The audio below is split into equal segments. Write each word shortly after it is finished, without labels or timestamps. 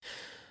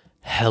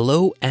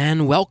Hello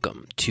and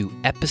welcome to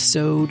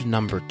episode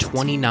number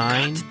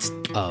 29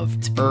 of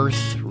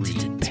Earth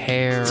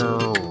Repair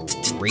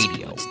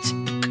Radio.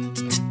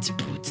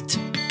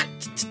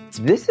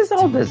 This is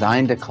all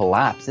designed to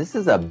collapse. This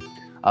is a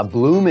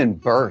bloom and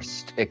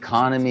burst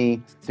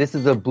economy. This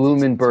is a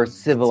bloom and burst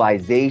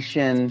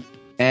civilization.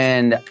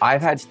 And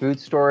I've had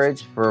food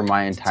storage for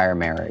my entire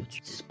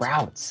marriage.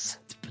 Sprouts.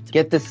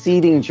 Get the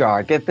seeding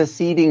jar, get the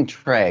seeding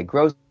tray,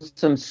 grow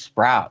some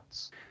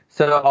sprouts.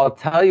 So I'll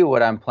tell you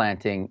what I'm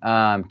planting.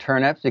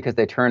 Turnips, because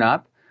they turn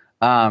up.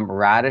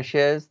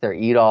 Radishes, they're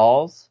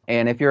eat-alls.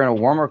 And if you're in a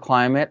warmer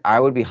climate, I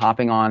would be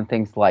hopping on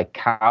things like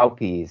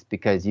cowpeas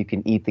because you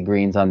can eat the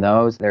greens on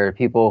those. There are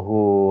people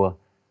who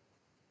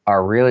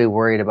are really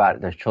worried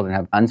about their children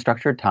have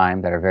unstructured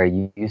time that are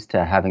very used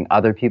to having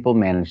other people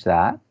manage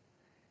that.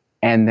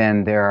 And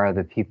then there are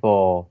the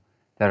people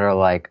that are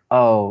like,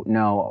 oh,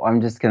 no,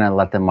 I'm just going to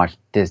let them watch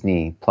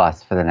Disney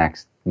Plus for the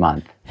next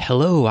month.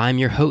 Hello, I'm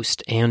your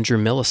host, Andrew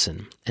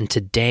Millison, and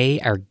today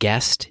our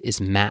guest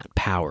is Matt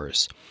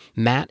Powers.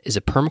 Matt is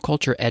a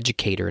permaculture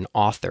educator and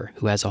author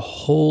who has a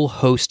whole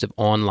host of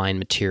online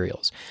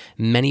materials,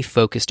 many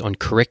focused on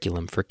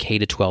curriculum for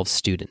K-12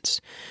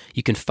 students.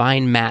 You can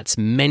find Matt's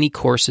many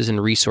courses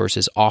and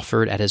resources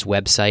offered at his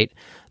website,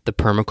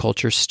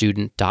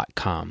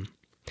 thepermaculturestudent.com.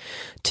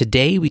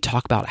 Today, we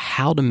talk about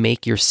how to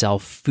make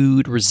yourself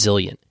food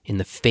resilient in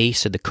the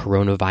face of the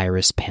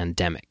coronavirus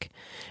pandemic,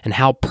 and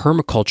how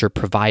permaculture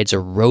provides a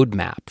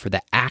roadmap for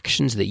the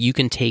actions that you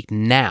can take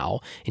now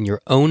in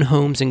your own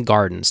homes and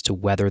gardens to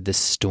weather this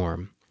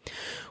storm.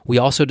 We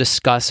also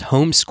discuss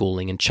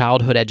homeschooling and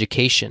childhood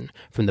education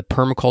from the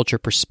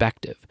permaculture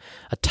perspective,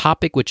 a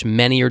topic which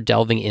many are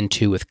delving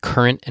into with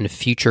current and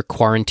future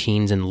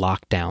quarantines and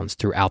lockdowns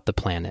throughout the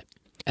planet.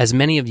 As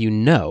many of you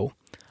know,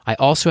 I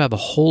also have a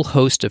whole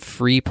host of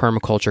free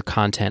permaculture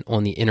content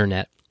on the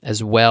internet,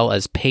 as well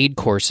as paid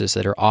courses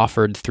that are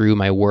offered through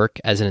my work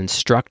as an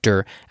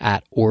instructor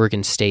at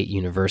Oregon State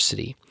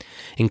University,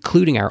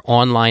 including our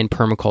online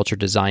permaculture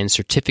design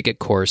certificate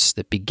course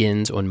that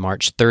begins on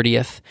March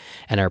 30th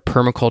and our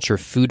permaculture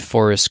food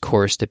forest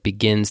course that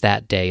begins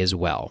that day as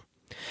well.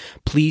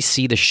 Please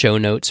see the show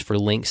notes for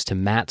links to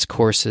Matt's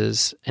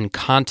courses and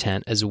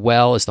content, as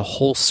well as the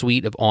whole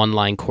suite of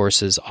online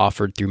courses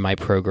offered through my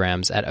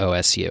programs at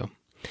OSU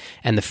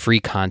and the free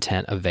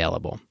content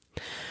available.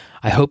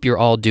 I hope you're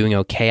all doing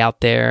okay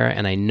out there,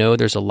 and I know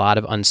there's a lot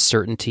of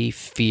uncertainty,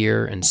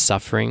 fear, and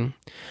suffering.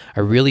 I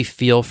really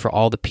feel for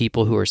all the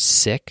people who are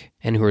sick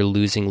and who are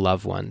losing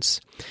loved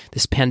ones.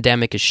 This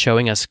pandemic is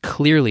showing us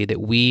clearly that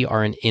we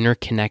are an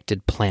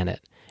interconnected planet,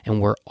 and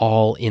we're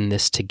all in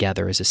this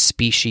together as a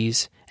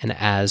species and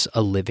as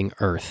a living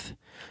Earth.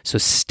 So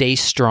stay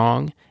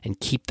strong and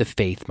keep the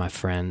faith, my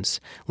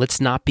friends. Let's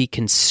not be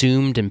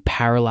consumed and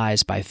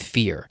paralyzed by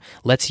fear.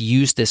 Let's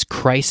use this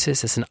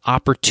crisis as an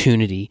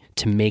opportunity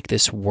to make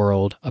this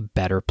world a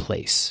better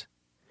place.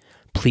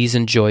 Please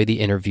enjoy the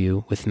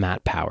interview with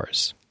Matt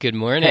Powers. Good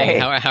morning. Hey.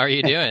 How are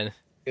you doing?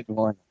 Good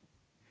morning.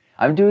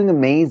 I'm doing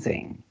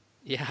amazing.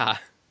 Yeah.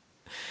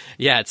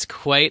 Yeah, it's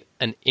quite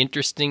an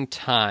interesting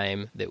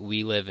time that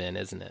we live in,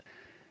 isn't it?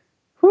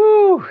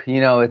 Whew,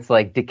 it's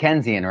like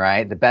Dickensian,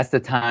 right? The best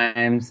of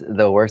times,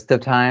 the worst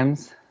of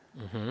times.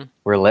 Mm-hmm.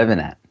 We're living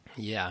it.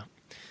 Yeah.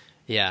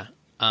 Yeah.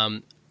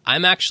 I'm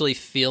actually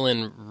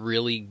feeling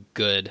really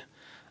good.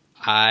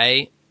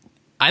 I'm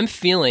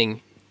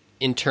feeling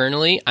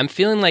internally, I'm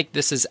feeling like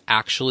this is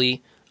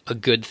actually a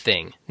good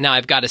thing. Now,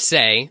 I've got to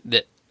say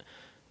that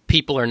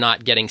people are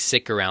not getting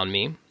sick around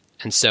me,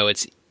 and so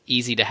it's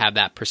easy to have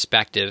that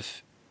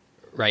perspective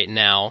right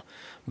now.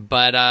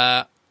 But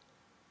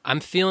I'm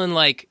feeling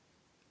like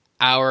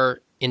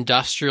our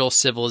industrial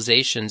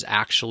civilization's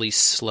actually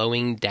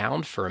slowing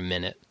down for a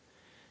minute.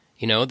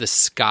 The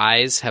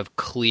skies have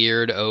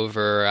cleared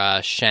over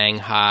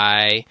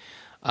Shanghai.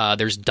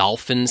 There's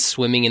dolphins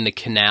swimming in the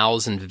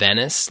canals in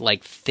Venice.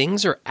 Like,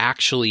 things are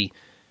actually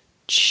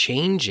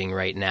changing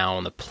right now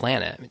on the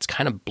planet. It's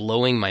kind of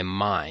blowing my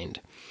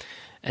mind.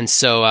 And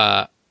so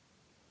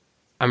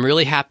I'm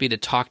really happy to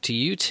talk to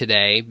you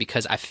today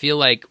because I feel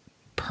like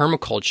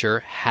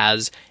permaculture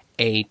has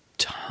a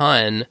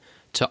ton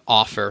to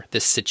offer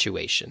this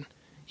situation.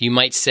 You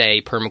might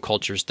say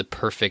permaculture is the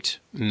perfect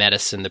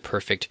medicine, the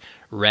perfect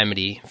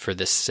remedy for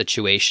this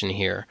situation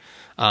here,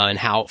 and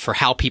how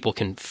people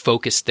can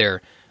focus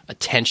their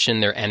attention,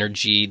 their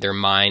energy, their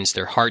minds,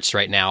 their hearts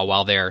right now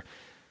while they're,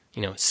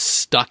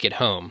 stuck at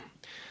home.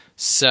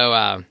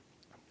 So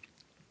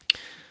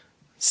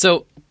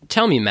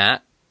tell me,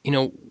 Matt,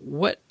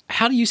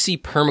 how do you see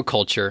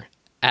permaculture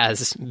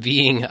as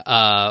being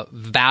a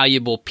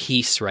valuable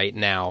piece right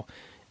now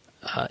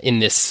in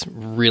this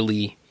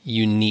really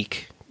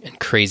unique and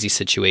crazy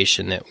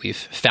situation that we've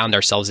found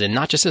ourselves in,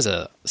 not just as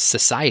a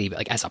society, but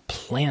like as a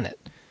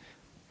planet?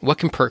 What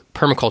can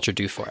permaculture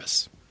do for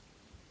us?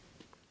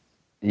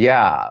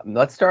 Yeah,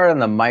 let's start on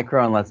the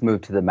micro and let's move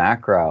to the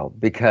macro,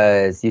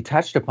 because you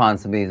touched upon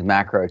some of these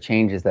macro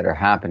changes that are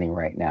happening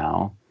right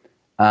now.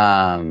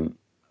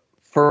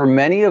 For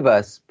many of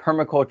us,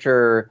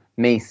 permaculture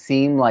may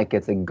seem like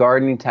it's a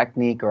gardening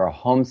technique or a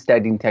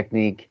homesteading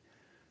technique,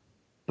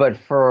 but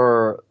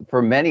for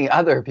many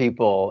other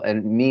people,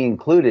 and me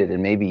included,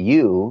 and maybe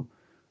you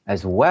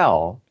as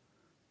well,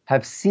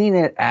 have seen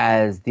it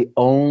as the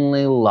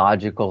only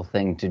logical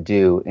thing to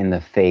do in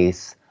the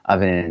face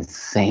of an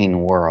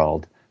insane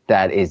world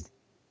that is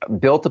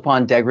built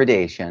upon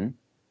degradation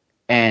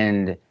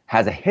and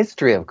has a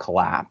history of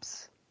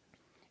collapse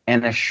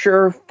and a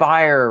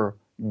surefire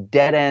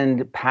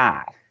dead-end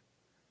path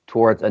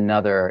towards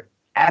another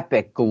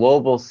epic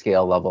global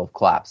scale level of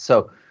collapse.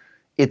 So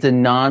it's a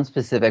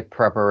non-specific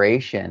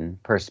preparation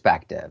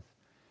perspective.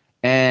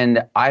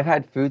 And I've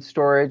had food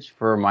storage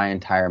for my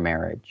entire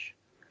marriage.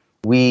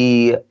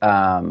 We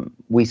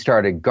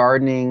started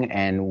gardening,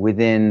 and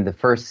within the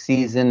first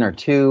season or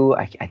two,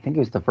 I think it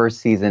was the first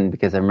season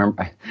because I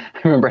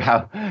remember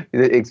how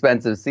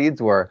expensive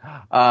seeds were.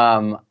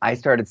 I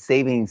started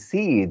saving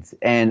seeds,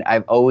 and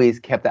I've always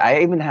kept it.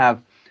 I even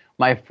have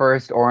my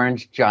first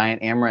orange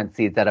giant amaranth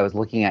seeds that I was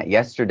looking at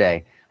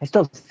yesterday. I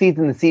still have seeds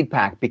in the seed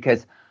pack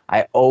because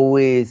I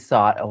always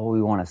thought, oh,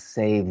 we want to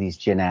save these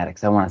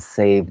genetics. I want to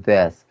save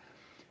this.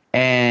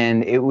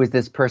 And it was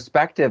this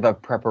perspective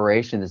of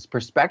preparation, this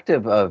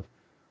perspective of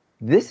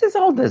this is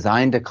all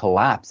designed to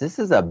collapse. This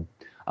is a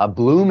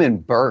bloom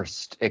and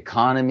burst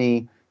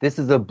economy. This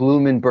is a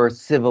bloom and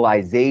burst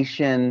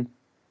civilization.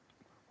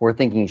 We're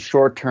thinking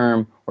short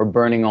term. We're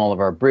burning all of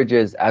our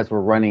bridges as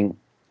we're running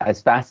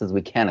as fast as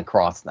we can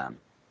across them.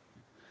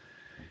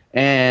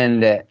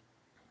 And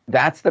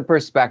that's the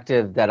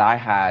perspective that I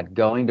had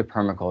going to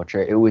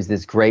permaculture. It was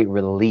this great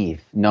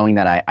relief knowing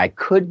that I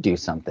could do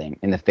something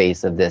in the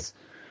face of this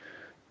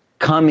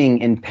coming,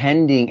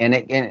 impending,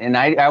 and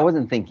I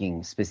wasn't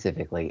thinking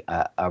specifically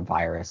a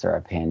virus or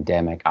a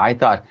pandemic. I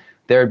thought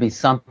there would be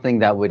something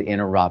that would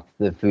interrupt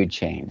the food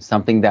chain,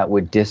 something that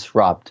would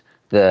disrupt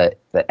the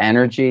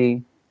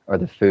energy or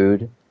the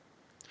food.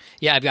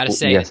 Yeah, I've got to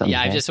say,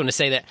 I just want to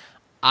say that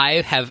I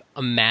have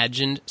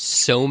imagined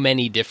so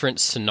many different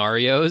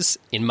scenarios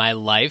in my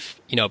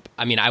life. You know,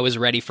 I mean, I was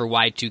ready for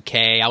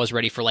Y2K. I was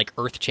ready for like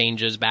Earth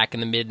changes back in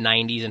the mid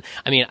 90s. And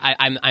I mean,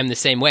 I'm the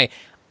same way.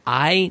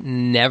 I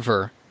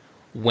never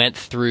went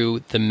through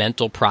the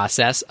mental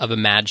process of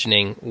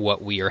imagining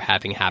what we are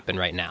having happen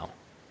right now.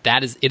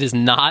 It is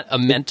not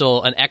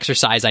an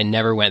exercise I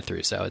never went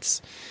through. So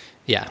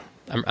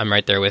I'm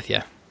right there with you.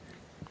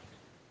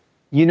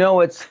 You know,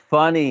 it's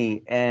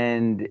funny,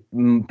 and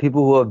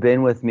people who have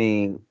been with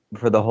me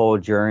for the whole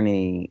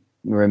journey,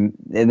 and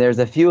there's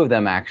a few of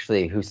them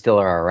actually who still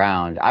are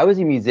around. I was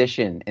a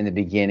musician in the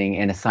beginning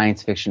and a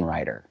science fiction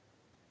writer.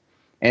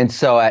 And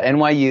so at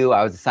NYU,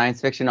 I was a science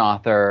fiction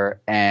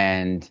author,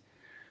 and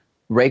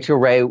Rachel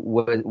Ray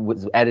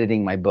was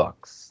editing my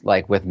books,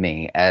 like with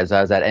me, as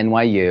I was at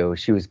NYU.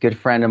 She was a good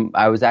friend.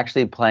 I was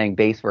actually playing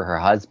bass for her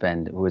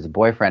husband, who was a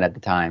boyfriend at the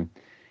time.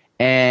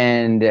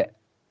 And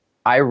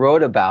I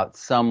wrote about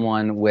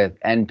someone with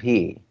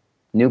NP,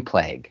 New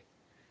Plague.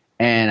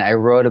 And I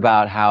wrote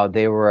about how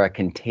they were a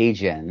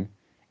contagion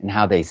and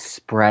how they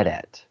spread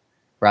it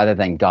rather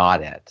than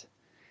got it.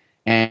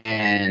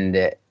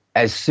 And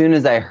as soon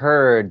as I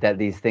heard that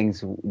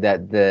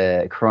that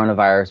the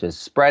coronavirus was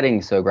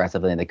spreading so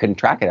aggressively and they couldn't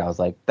track it, I was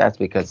like, that's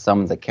because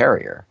someone's a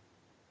carrier.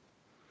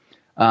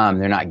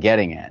 They're not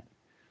getting it.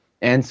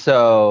 And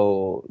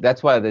so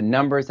that's why the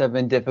numbers have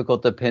been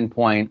difficult to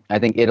pinpoint. I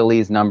think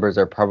Italy's numbers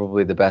are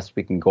probably the best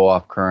we can go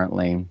off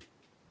currently.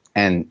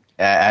 And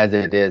as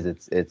it is,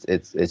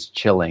 it's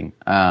chilling.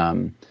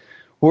 I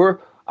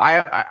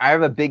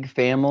have a big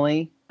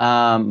family.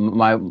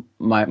 My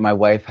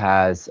wife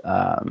has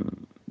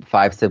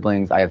 5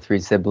 siblings. I have 3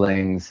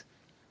 siblings.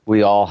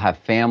 We all have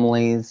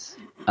families.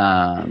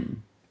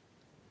 And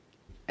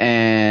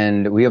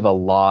we have a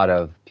lot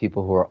of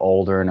people who are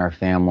older in our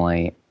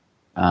family.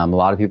 A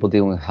lot of people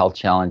dealing with health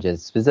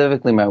challenges,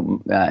 specifically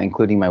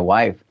including my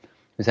wife,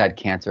 who's had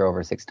cancer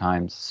over 6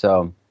 times.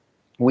 So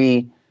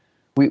we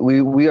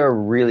are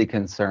really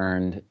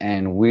concerned,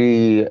 and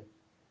we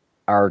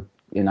are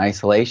in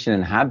isolation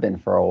and have been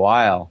for a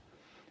while.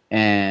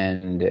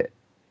 And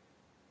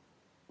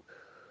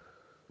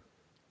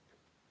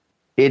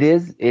it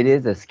is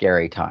a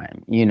scary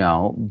time, you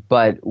know,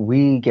 but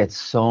we get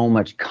so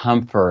much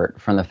comfort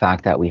from the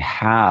fact that we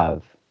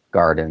have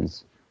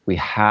gardens, we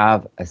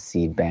have a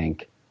seed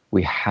bank,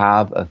 we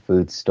have a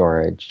food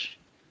storage,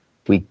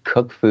 we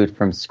cook food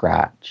from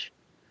scratch.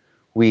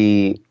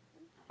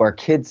 Our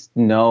kids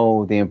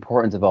know the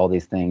importance of all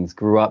these things,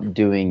 grew up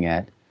doing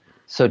it.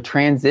 So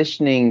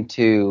transitioning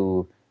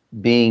to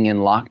being in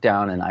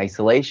lockdown and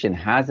isolation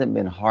hasn't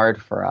been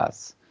hard for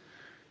us.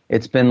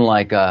 It's been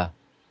like I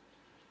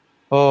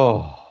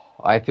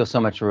feel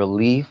so much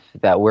relief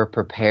that we're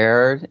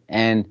prepared.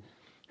 And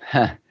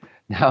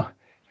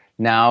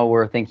now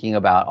we're thinking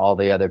about all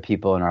the other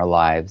people in our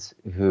lives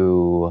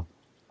who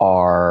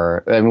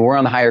are, I mean, we're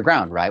on the higher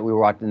ground, right? We were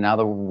watching, now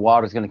the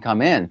water's going to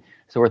come in.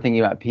 So we're thinking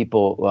about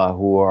people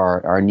who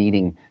are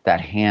needing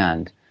that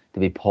hand to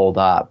be pulled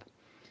up.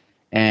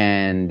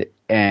 And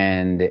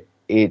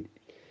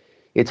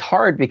it's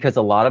hard because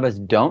a lot of us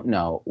don't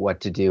know what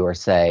to do or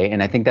say.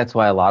 And I think that's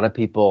why a lot of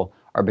people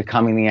are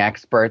becoming the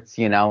experts,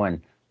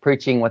 and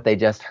preaching what they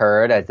just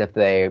heard as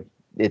if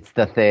it's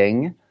the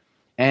thing.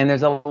 And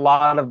there's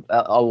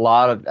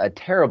a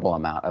terrible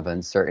amount of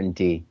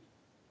uncertainty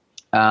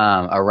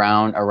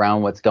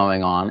around what's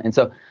going on. And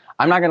so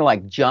I'm not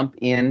going to jump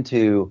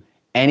into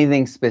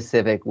anything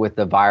specific with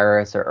the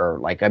virus or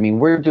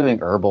we're doing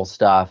herbal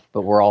stuff,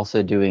 but we're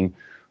also doing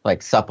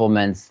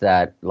supplements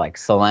that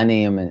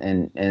selenium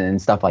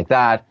and stuff like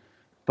that.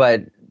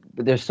 But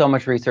there's so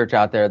much research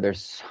out there.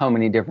 There's so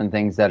many different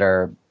things that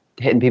are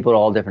hitting people at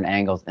all different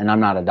angles. And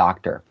I'm not a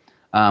doctor.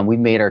 We've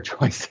made our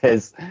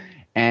choices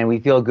and we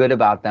feel good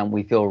about them.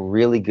 We feel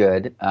really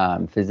good.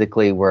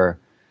 Physically, we're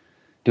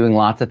doing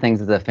lots of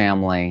things as a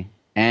family.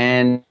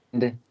 And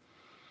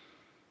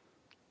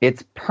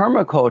it's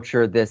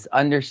permaculture, this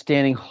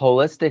understanding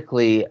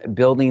holistically,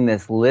 building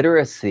this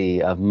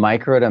literacy of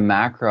micro to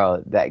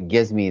macro that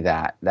gives me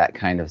that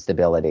kind of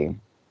stability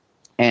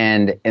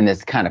and in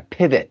this kind of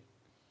pivot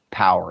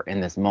power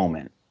in this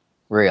moment,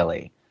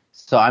 really.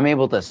 So I'm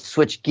able to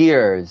switch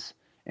gears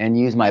and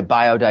use my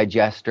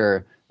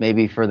biodigester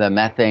maybe for the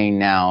methane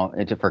now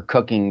for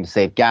cooking to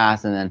save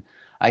gas, and then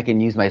I can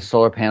use my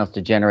solar panels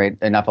to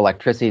generate enough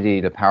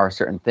electricity to power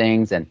certain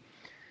things. And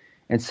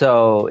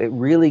so it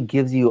really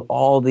gives you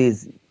all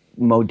these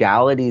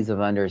modalities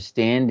of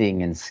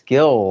understanding and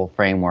skill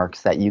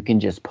frameworks that you can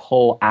just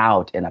pull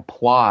out and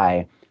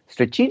apply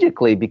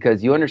strategically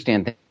because you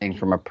understand things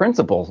from a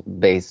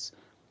principle-based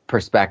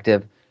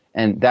perspective,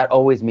 and that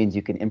always means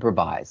you can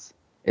improvise.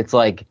 It's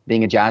like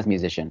being a jazz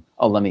musician.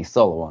 Oh, let me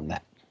solo on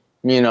that.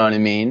 You know what I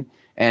mean?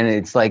 And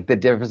it's like the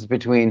difference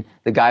between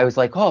the guy who's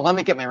like, oh, let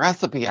me get my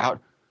recipe out.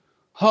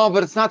 Oh,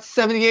 but it's not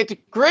 78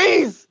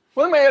 degrees.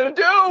 What am I going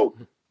to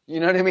do? You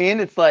know what I mean?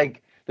 It's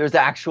like there's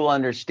actual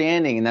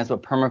understanding, and that's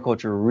what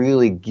permaculture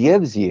really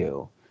gives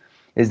you,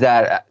 is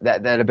that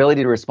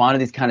ability to respond to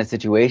these kind of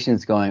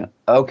situations going,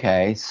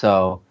 okay,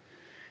 so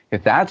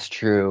if that's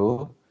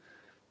true,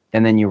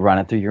 and then you run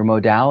it through your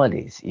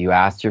modalities, you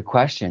ask your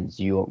questions,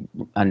 you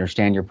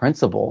understand your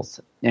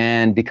principles.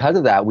 And because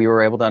of that, we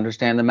were able to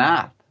understand the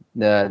math,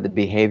 the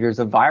behaviors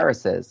of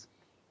viruses,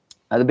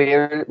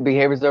 the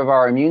behaviors of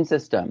our immune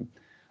system,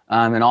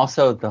 and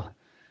also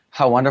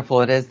how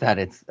wonderful it is that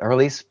it's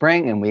early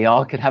spring and we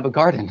all could have a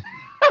garden,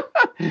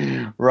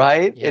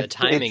 right? Yeah,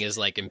 timing is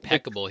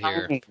impeccable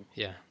here.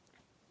 Yeah.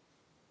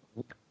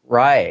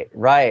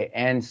 Right.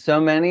 And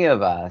so many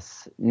of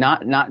us,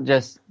 not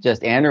just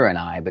Andrew and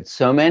I, but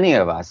so many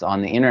of us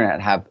on the internet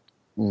have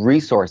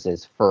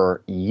resources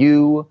for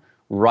you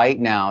right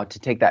now to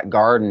take that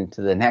garden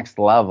to the next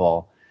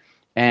level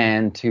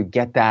and to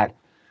get that,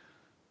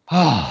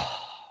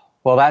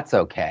 well, that's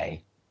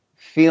okay,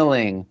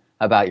 feeling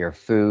about your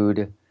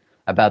food,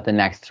 about the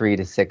next 3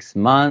 to 6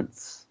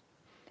 months,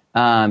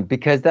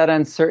 because that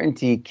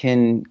uncertainty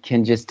can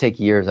just take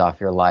years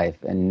off your life,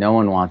 and no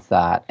one wants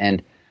that.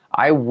 And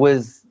I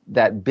was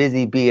that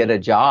busy bee at a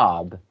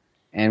job,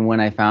 and when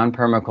I found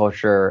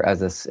permaculture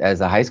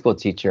as a high school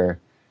teacher,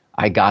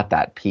 I got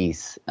that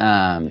piece.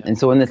 And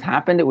so when this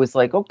happened, it was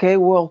like, okay,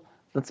 well,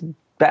 let's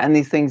batten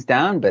these things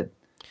down. But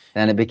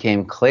then it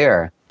became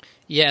clear.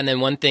 Yeah, and then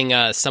one thing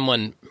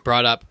someone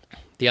brought up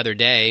the other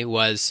day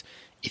was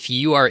if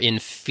you are in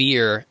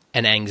fear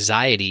and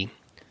anxiety,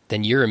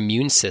 then your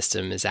immune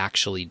system is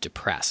actually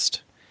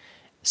depressed.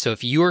 So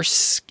if you're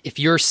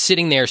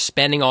sitting there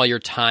spending all your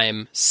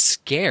time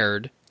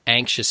scared,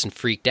 anxious, and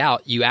freaked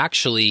out, you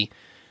actually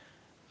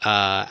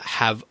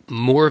have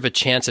more of a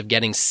chance of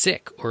getting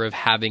sick or of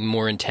having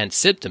more intense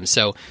symptoms.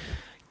 So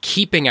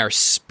keeping our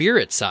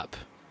spirits up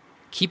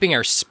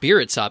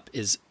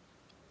is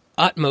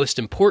utmost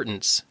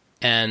importance.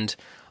 And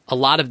a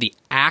lot of the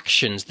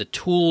actions, the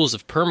tools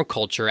of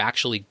permaculture,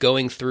 actually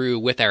going through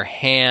with our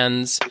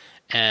hands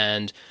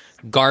and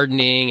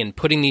gardening and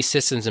putting these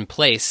systems in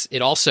place,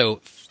 it also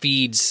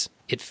feeds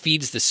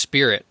the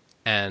spirit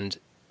and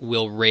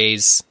will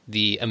raise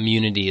the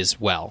immunity as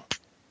well,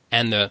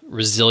 and the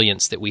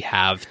resilience that we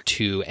have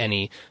to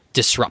any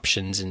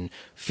disruptions in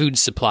food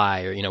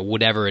supply or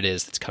whatever it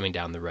is that's coming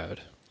down the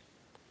road.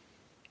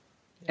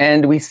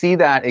 And we see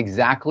that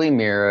exactly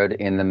mirrored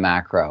in the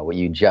macro, what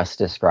you just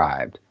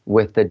described,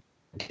 with the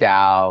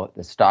Dow,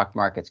 the stock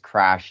market's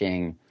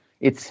crashing.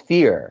 It's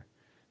fear.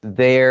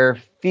 Their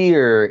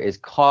fear is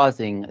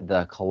causing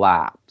the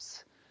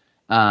collapse.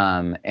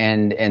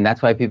 And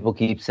that's why people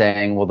keep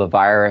saying, well, the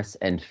virus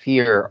and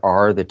fear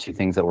are the two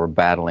things that we're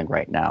battling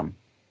right now.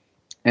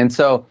 And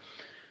so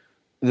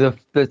the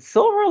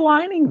silver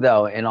lining,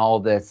 though, in all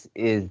this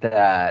is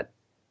that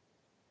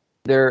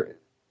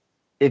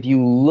if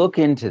you look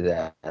into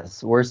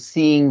this, we're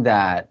seeing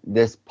that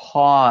this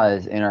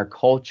pause in our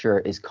culture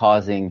is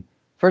causing,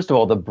 first of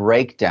all, the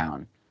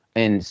breakdown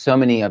in so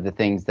many of the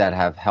things that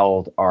have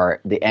held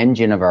the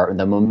engine of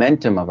the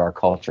momentum of our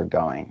culture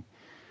going.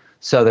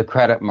 So the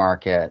credit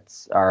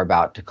markets are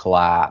about to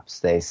collapse,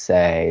 they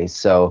say.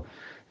 So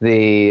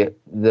the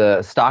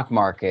stock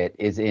market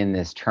is in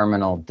this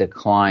terminal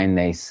decline,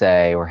 they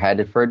say. We're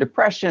headed for a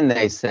depression,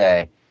 they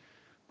say.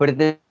 But at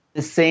the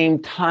the same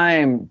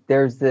time,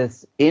 there's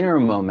this inner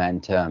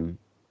momentum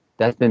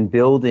that's been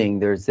building.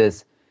 There's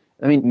this,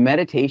 I mean,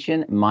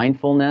 meditation,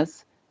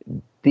 mindfulness,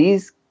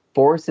 these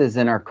forces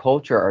in our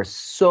culture are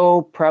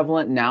so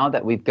prevalent now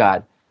that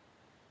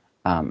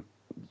um,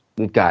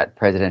 we've got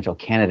presidential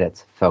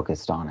candidates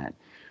focused on it.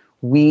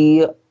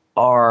 We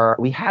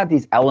have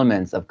these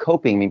elements of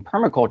coping. I mean,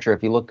 permaculture,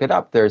 if you look it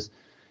up, there's,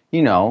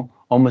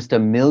 almost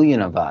 1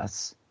 million of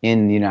us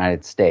in the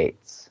United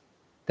States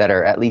that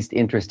are at least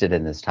interested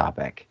in this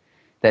topic,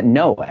 that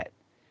know it.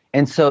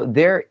 And so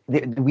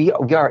we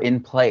are in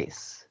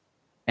place,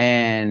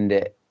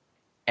 and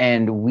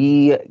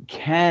we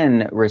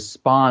can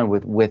respond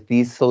with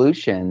these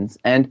solutions.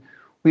 And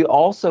we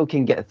also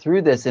can get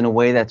through this in a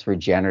way that's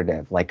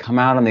regenerative, like come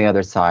out on the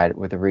other side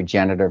with a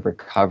regenerative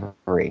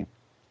recovery.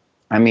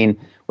 I mean,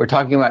 we're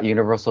talking about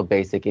universal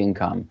basic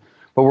income,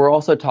 but we're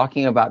also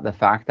talking about the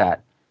fact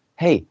that,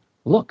 hey,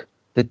 look,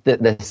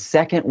 the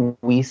second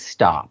we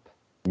stop,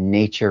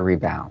 nature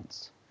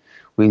rebounds.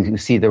 We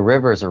see the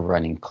rivers are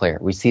running clear.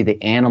 We see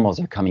the animals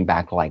are coming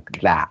back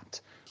like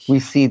that. We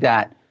see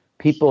that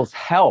people's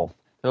health,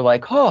 they're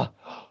like, oh,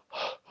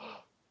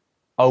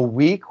 a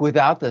week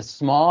without the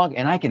smog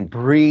and I can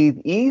breathe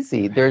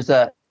easy. There's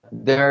a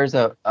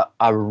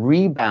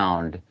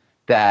rebound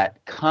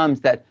that comes,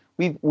 that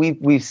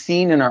we've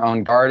seen in our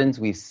own gardens.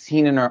 We've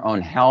seen in our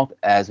own health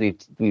as we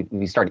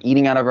start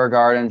eating out of our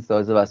gardens.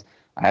 Those of us,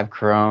 I have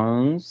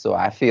Crohn's, so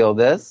I feel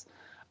this.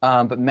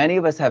 But many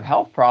of us have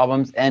health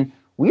problems, and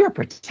we are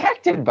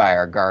protected by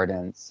our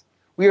gardens.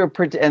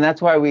 And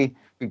that's why we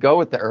go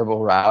with the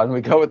herbal route, and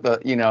we go with the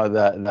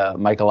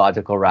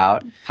mycological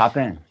route. Hop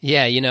in.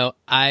 Yeah,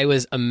 I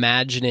was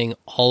imagining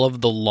all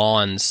of the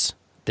lawns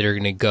that are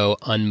going to go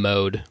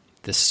unmowed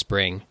this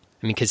spring.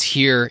 I mean, because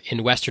here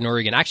in Western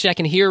Oregon, actually, I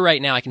can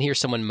hear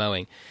someone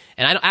mowing.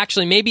 And I don't,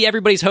 actually, maybe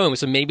everybody's home,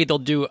 so maybe they'll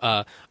do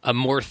a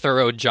more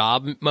thorough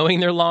job mowing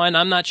their lawn.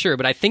 I'm not sure.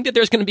 But I think that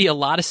there's going to be a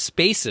lot of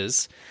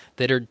spaces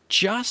that are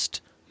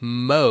just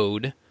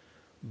mowed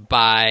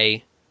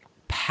by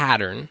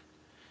pattern,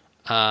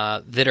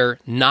 that are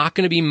not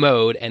going to be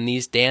mowed, and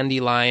these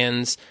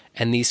dandelions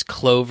and these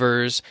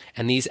clovers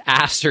and these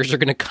asters are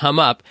going to come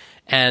up.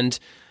 And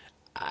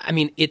I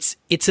mean,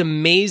 it's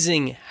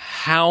amazing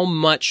how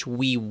much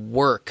we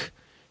work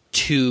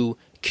to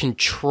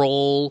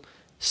control,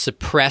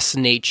 suppress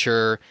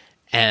nature,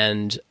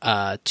 and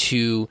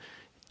to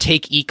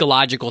take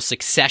ecological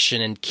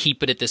succession and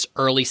keep it at this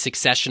early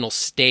successional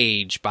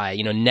stage by,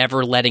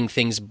 never letting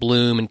things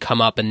bloom and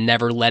come up, and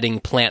never letting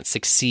plants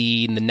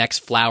succeed and the next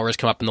flowers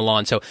come up in the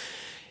lawn. So,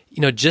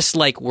 just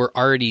like we're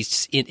already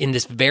in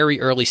this very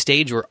early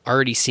stage, we're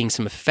already seeing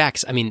some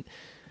effects. I mean,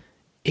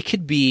 it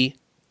could be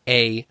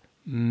a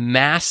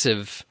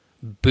massive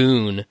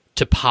boon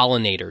to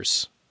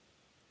pollinators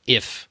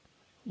if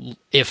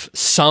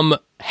some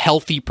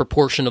healthy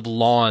proportion of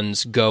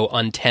lawns go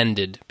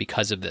untended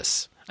because of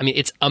this. I mean,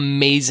 it's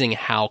amazing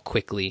how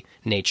quickly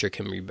nature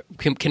can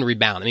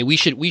rebound. I mean, we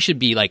should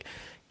be like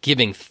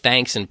giving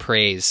thanks and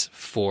praise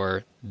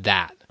for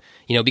that,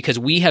 because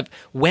we have,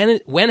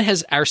 when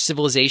has our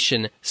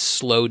civilization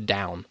slowed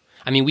down?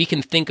 I mean, we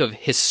can think of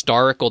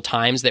historical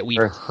times that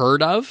we've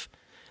heard of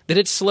that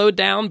it slowed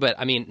down, but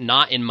I mean,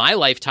 not in my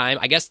lifetime.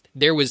 I guess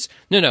there was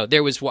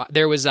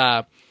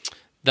the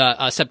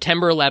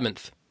September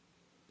 11th.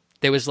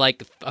 There was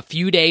like a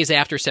few days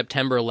after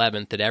September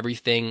 11th that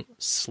everything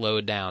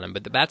slowed down,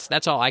 but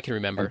that's all I can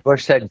remember. And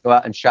Bush said, "Go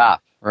out and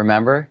shop."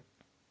 Remember?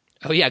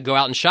 Oh yeah, go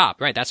out and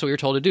shop. Right, that's what we were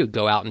told to do.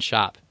 Go out and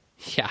shop.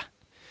 Yeah.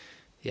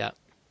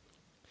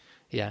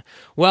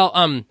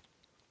 Well,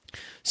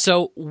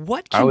 so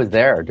what? I was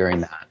there during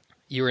that.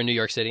 You were in New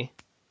York City.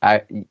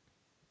 And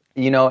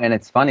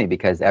it's funny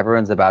because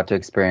everyone's about to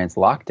experience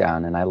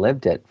lockdown, and I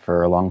lived it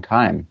for a long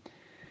time,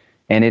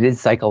 and it is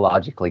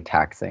psychologically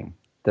taxing.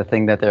 The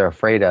thing that they're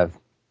afraid of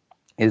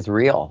is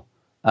real.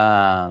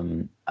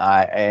 And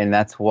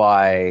that's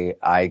why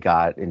I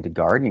got into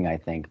gardening, I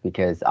think,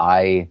 because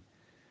I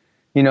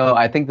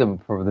think the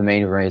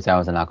main reason I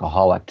was an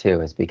alcoholic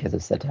too is because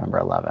of September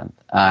 11th.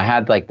 I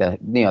had like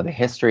the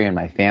history in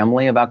my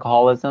family of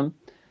alcoholism.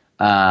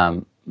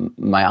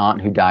 My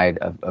aunt, who died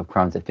of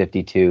Crohn's at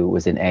 52,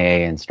 was an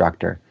AA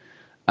instructor,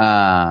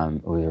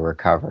 who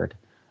recovered.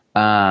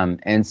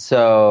 And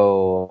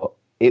so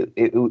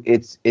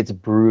it's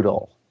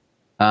brutal.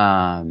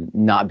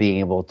 Not being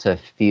able to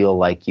feel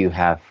like you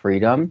have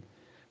freedom.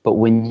 But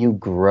when you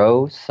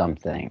grow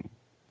something,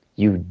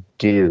 you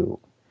do.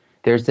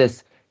 There's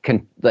this,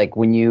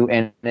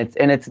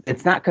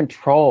 it's not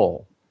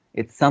control.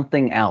 It's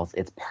something else.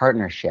 It's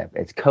partnership.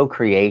 It's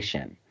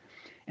co-creation.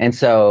 And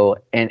so,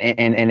 and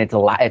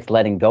it's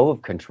letting go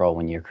of control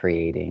when you're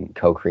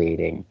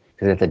co-creating,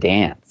 because it's a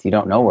dance. You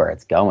don't know where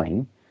it's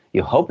going.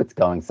 You hope it's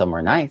going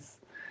somewhere nice.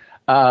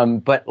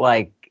 But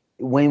like,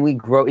 when we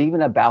grow,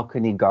 even a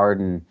balcony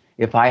garden,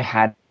 if I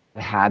had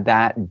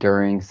that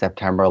during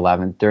September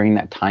 11th, during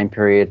that time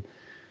period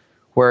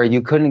where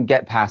you couldn't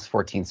get past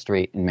 14th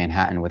Street in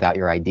Manhattan without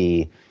your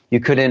ID,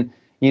 you couldn't,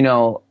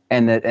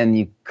 and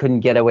you couldn't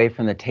get away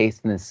from the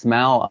taste and the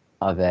smell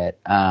of it.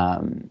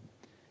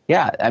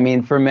 Yeah, I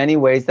mean, for many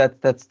ways,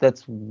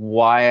 that's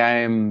why I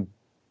am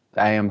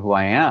who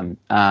I am,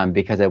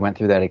 because I went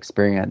through that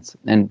experience,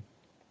 and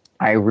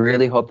I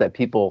really hope that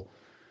people,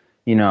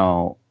 you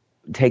know,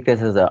 take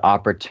this as an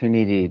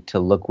opportunity to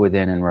look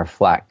within and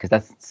reflect, because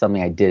that's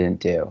something I didn't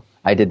do.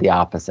 I did the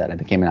opposite. I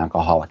became an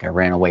alcoholic. I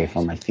ran away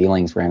from my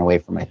feelings, ran away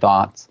from my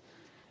thoughts,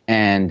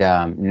 and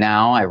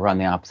now I run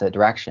the opposite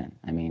direction.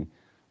 I mean,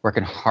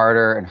 working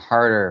harder and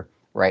harder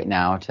right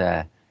now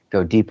to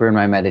go deeper in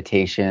my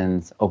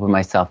meditations, open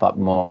myself up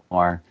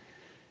more,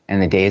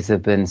 and the days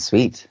have been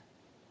sweet.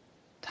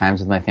 Times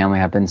with my family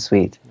have been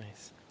sweet.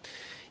 Nice.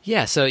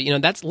 Yeah, so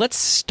let's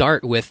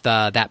start with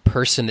that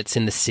person that's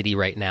in the city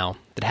right now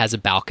that has a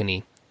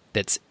balcony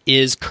that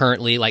is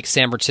currently, like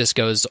San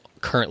Francisco's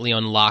currently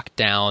on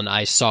lockdown.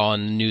 I saw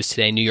on the news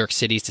today New York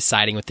City's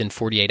deciding within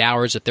 48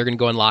 hours if they're going to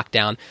go on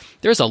lockdown.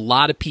 There's a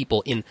lot of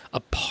people in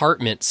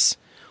apartments.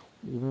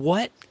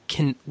 What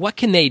can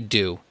they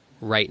do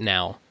right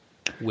now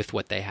with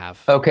what they have?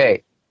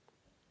 Okay.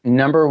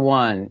 Number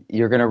one,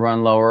 you're going to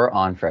run lower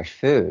on fresh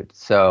food.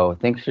 So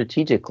think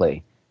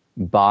strategically.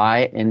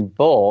 Buy in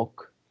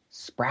bulk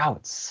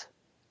sprouts.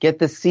 Get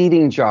the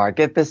seeding jar,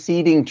 get the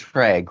seeding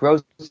tray, grow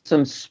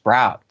some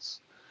sprouts,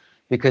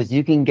 because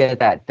you can get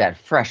that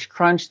fresh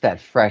crunch,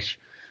 that fresh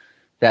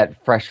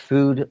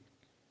food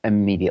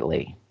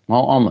immediately.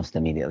 Well, almost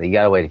immediately. You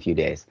got to wait a few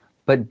days.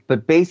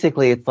 But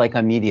basically it's like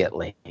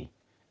immediately.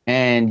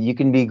 And you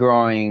can be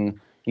growing,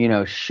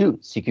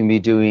 shoots. You can be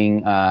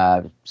doing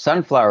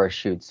sunflower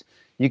shoots.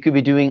 You could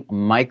be doing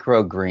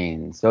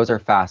microgreens. Those are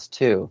fast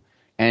too.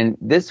 And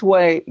this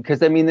way,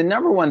 because I mean, the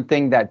number one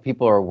thing that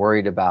people are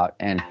worried about,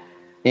 and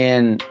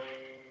in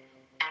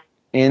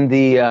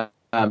the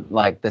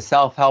like the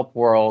self-help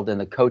world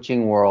and the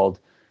coaching world,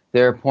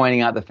 they're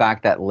pointing out the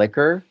fact that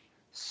liquor,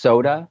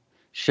 soda,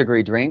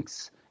 sugary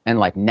drinks, and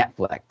like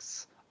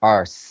Netflix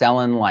are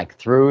selling like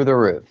through the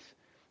roof.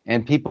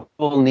 And people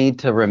need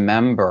to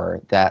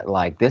remember that,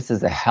 like, this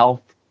is a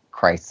health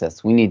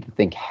crisis. We need to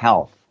think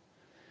health.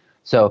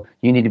 So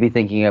you need to be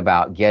thinking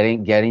about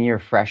getting your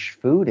fresh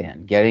food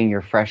in, getting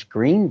your fresh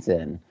greens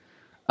in.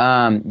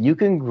 You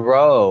can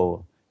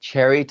grow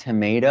cherry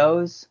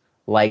tomatoes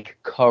like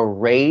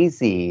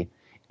crazy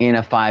in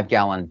a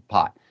 5-gallon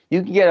pot.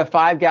 You can get a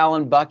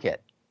 5-gallon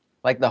bucket,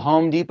 like the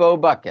Home Depot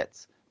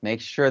buckets. Make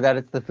sure that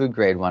it's the food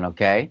grade one,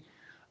 okay?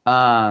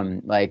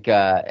 And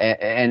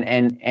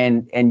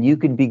you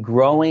could be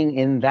growing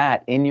in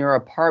that in your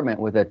apartment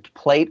with a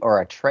plate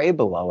or a tray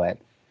below it,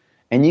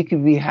 and you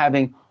could be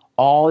having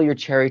all your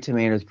cherry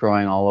tomatoes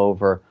growing all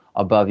over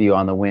above you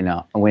on the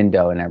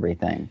window and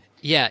everything.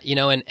 Yeah,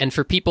 and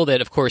for people that,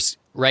 of course,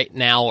 right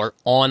now are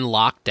on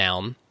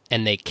lockdown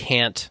and they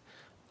can't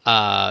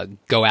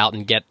go out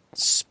and get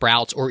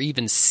sprouts or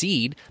even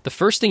seed, the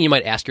first thing you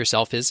might ask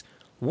yourself is,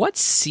 what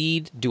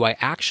seed do I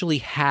actually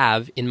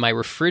have in my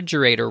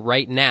refrigerator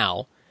right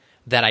now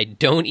that I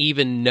don't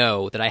even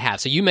know that I have?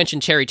 So you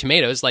mentioned cherry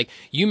tomatoes. Like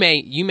you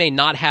may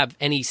not have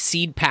any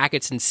seed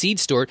packets and seed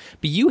stored,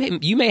 but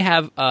you may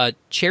have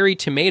cherry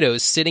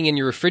tomatoes sitting in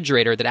your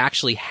refrigerator that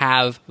actually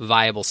have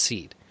viable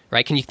seed,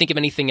 right? Can you think of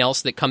anything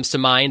else that comes to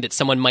mind that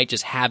someone might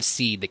just have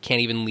seed that can't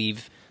even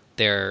leave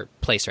their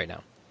place right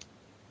now?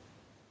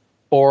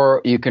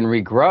 Or you can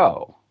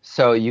regrow.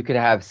 So you could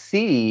have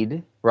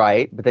seed,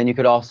 right? But then you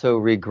could also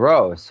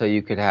regrow. So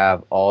you could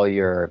have all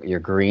your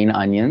green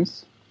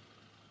onions.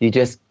 You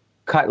just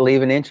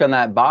leave an inch on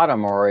that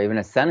bottom or even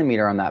a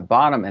centimeter on that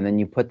bottom, and then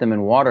you put them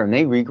in water and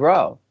they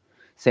regrow.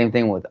 Same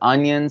thing with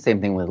onions,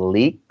 same thing with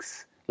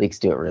leeks. Leeks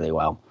do it really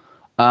well.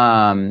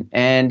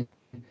 And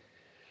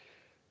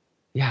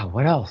yeah,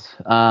 what else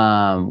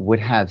would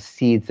have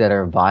seeds that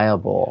are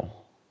viable?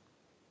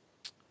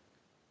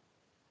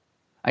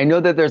 I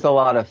know that there's a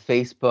lot of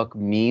Facebook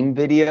meme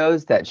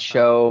videos that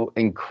show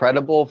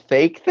incredible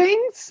fake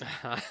things.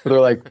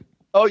 They're like,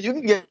 oh, you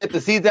can get the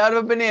seeds out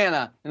of a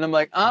banana. And I'm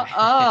like,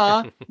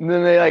 And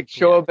then they like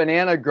show a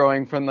banana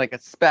growing from like a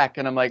speck.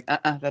 And I'm like,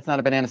 that's not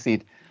a banana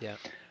seed. Yeah.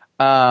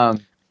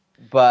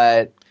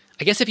 But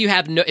I guess if you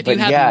have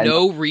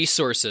no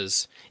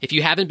resources, if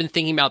you haven't been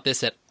thinking about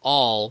this at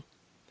all,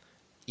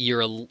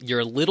 you're a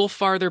little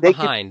farther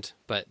behind.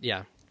 But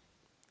yeah.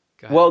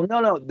 Well,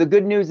 no. The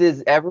good news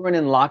is everyone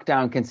in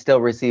lockdown can still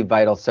receive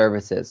vital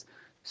services.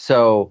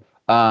 So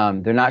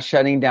they're not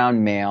shutting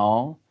down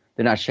mail.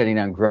 They're not shutting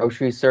down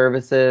grocery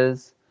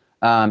services.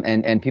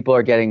 And people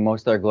are getting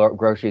most of their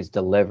groceries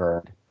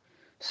delivered.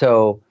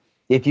 So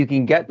if you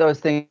can get those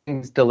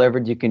things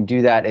delivered, you can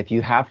do that. If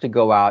you have to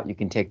go out, you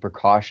can take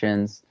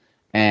precautions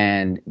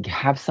and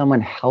have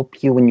someone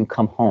help you when you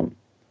come home.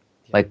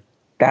 Yeah. Like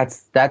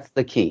that's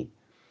the key.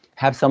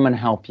 Have someone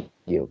help you.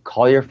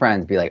 Call your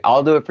friends. Be like,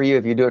 I'll do it for you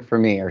if you do it for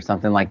me, or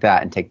something like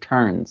that, and take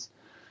turns.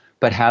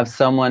 But have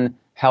someone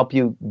help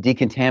you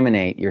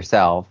decontaminate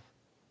yourself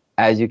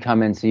as you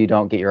come in so you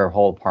don't get your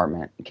whole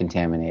apartment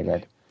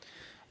contaminated.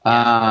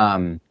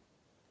 Yeah.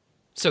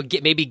 So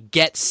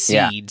get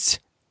seeds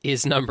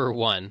is number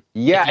one.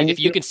 Yeah. If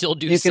you can still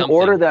do something. You can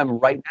order them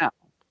right now.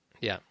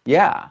 Yeah.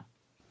 Yeah.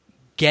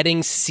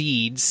 Getting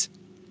seeds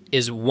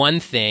is one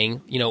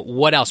thing.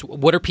 What else?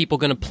 What are people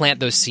going to plant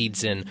those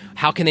seeds in?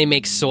 How can they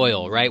make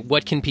soil, right?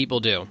 What can people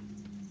do?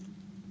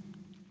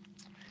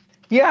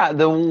 Yeah,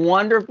 the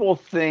wonderful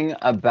thing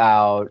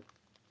about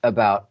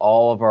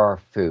all of our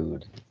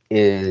food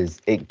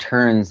is it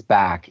turns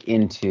back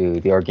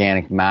into the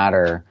organic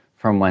matter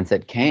from whence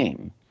it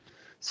came.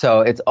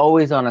 So it's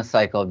always on a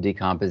cycle of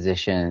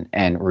decomposition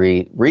and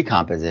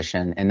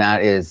recomposition, and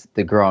that is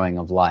the growing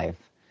of life.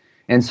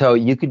 And so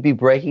you could be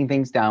breaking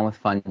things down with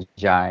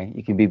fungi.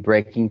 You could be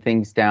breaking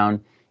things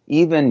down,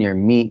 even your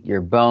meat,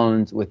 your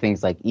bones, with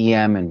things like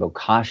EM and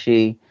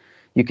bokashi.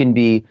 You can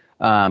be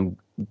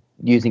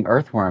using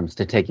earthworms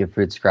to take your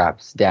food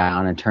scraps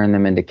down and turn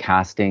them into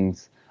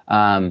castings.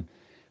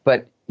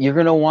 But you're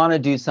going to want to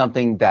do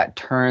something that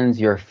turns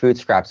your food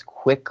scraps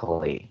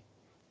quickly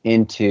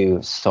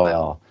into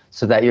soil,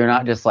 so that you're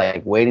not just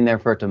like waiting there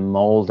for it to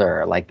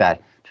molder, like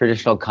that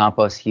traditional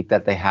compost heap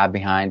that they have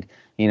behind,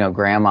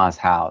 grandma's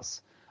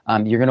house.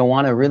 You're going to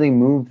want to really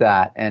move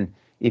that. And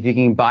if you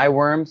can buy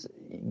worms,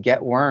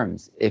 get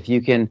worms. If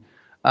you can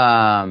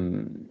go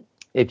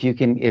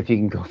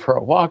for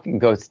a walk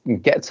and go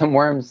get some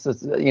worms,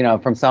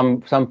 from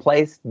some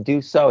place,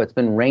 do so. It's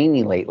been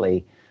rainy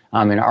lately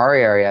in our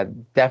area.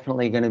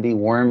 Definitely going to be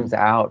worms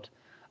out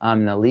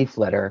in the leaf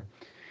litter,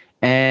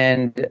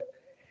 and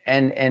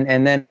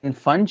then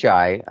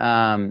fungi.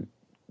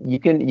 You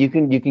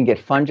can get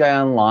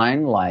fungi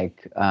online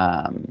like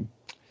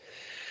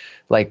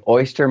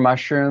oyster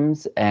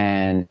mushrooms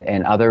and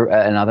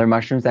other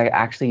mushrooms that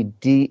actually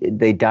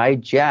they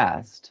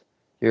digest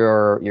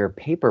your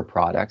paper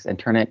products and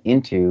turn it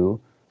into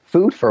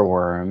food for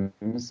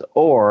worms,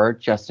 or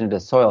just into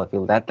soil if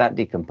you let that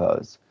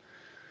decompose.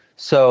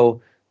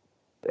 So,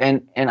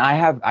 and I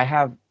have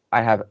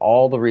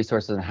all the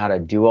resources on how to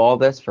do all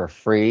this for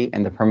free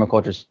in the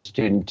Permaculture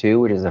Student 2,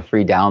 which is a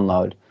free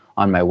download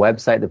on my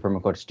website,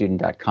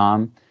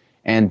 thepermaculturestudent.com,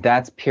 and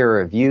that's peer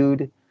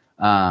reviewed.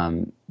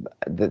 That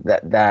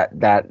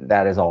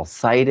is all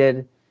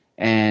cited,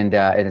 and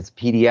it's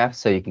PDF,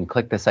 so you can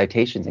click the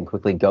citations and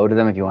quickly go to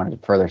them if you want to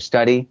further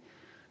study.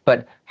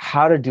 But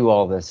how to do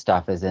all this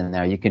stuff is in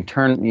there. You can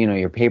turn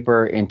your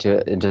paper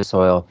into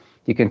soil.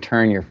 You can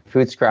turn your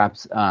food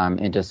scraps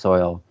into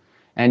soil,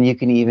 and you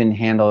can even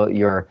handle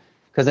because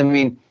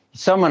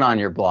someone on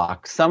your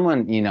block,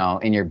 someone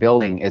in your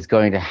building is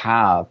going to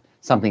have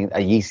a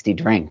yeasty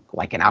drink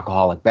like an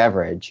alcoholic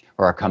beverage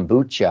or a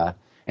kombucha.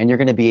 And you're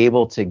going to be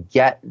able to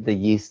get the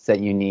yeasts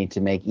that you need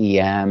to make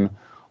EM,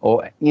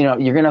 or you're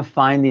going to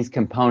find these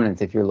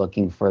components if you're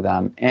looking for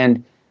them.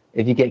 And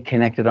if you get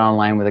connected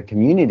online with a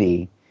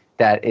community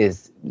that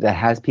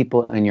has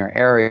people in your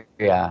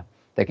area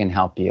that can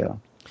help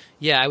you.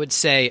 Yeah, I would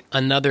say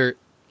another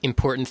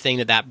important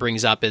thing that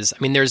brings up is,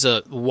 there's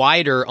a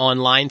wider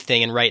online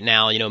thing, and right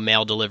now,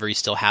 mail delivery is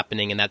still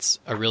happening, and that's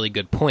a really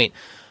good point.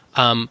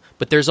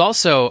 But there's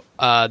also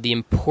the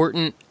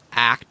important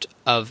act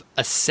of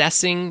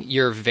assessing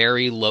your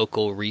very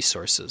local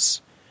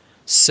resources.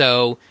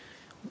 So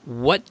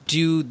what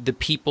do the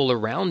people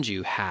around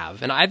you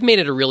have? And I've made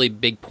it a really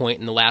big point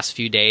in the last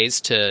few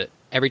days to,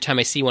 every time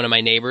I see one of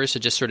my neighbors, to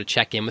just sort of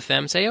check in with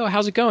them, say, "Oh,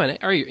 how's it going?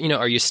 Are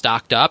you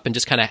stocked up?" And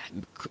just kind of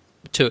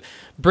to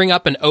bring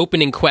up an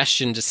opening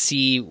question to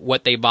see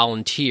what they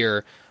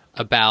volunteer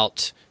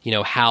about,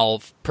 how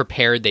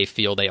prepared they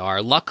feel they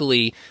are.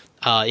 Luckily,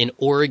 in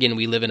Oregon,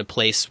 we live in a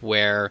place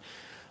where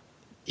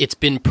it's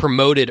been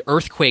promoted,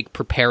 earthquake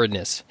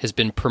preparedness has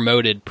been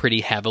promoted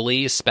pretty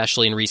heavily,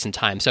 especially in recent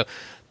times. So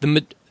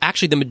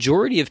the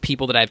majority of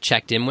people that I've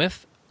checked in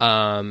with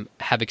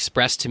have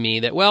expressed to me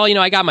that, well,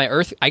 I got my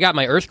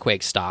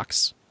earthquake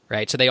stocks,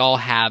 right? So they all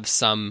have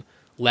some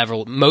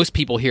level, most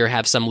people here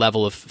have some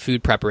level of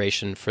food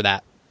preparation for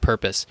that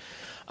purpose.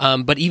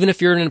 But even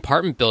if you're in an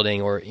apartment building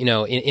or,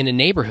 in a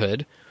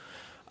neighborhood,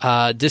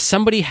 does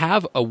somebody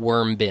have a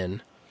worm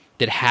bin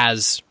that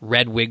has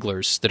red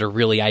wigglers that are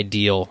really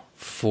ideal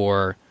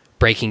for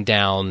breaking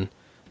down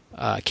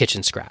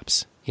kitchen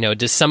scraps?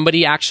 Is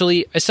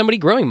somebody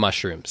growing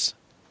mushrooms?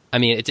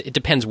 It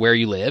depends where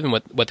you live and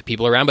what the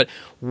people are around, but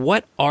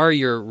what are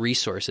your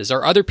resources?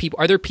 Are there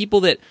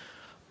people that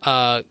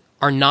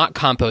are not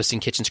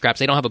composting kitchen scraps?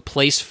 They don't have a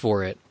place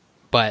for it,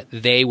 but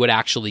they would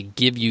actually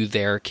give you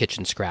their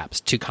kitchen scraps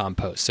to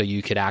compost. So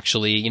you could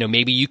actually,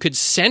 maybe you could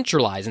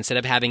centralize instead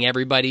of having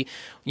everybody,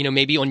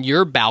 maybe on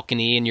your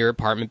balcony in your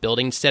apartment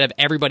building, instead of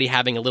everybody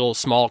having a little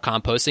small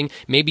composting,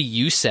 maybe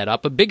you set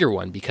up a bigger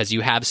one because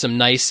you have some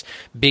nice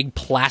big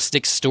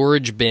plastic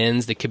storage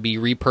bins that could be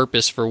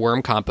repurposed for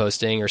worm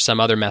composting or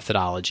some other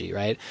methodology,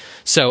 right?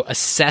 So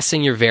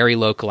assessing your very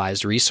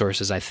localized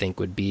resources, I think,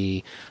 would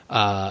be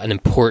an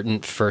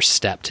important first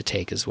step to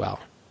take as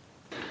well.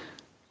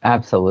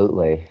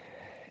 Absolutely.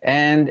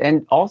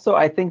 And also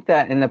I think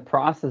that in the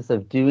process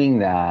of doing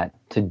that,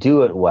 to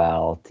do it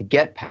well, to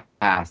get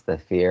past the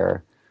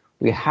fear,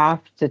 we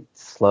have to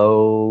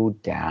slow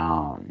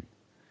down.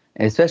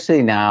 And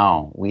especially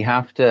now, we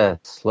have to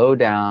slow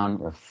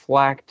down,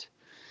 reflect,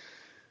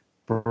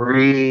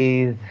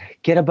 breathe,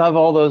 get above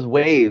all those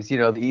waves.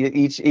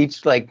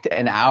 Each like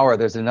an hour,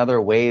 there's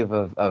another wave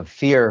of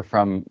fear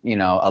from,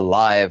 a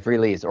live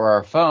release, or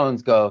our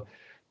phones go,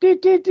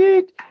 doot, doot,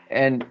 doot,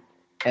 and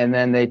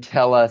then they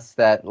tell us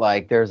that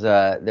like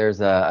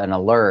an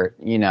alert,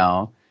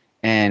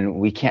 and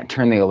we can't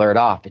turn the alert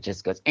off. It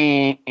just goes,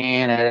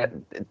 there's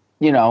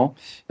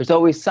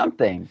always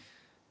something.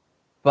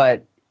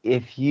 But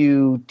if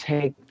you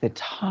take the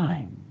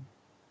time,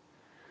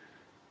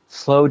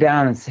 slow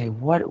down and say,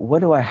 what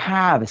do I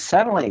have?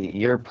 Suddenly,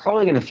 you're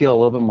probably going to feel a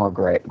little bit more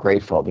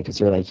grateful, because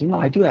you're like,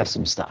 I do have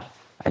some stuff.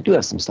 I do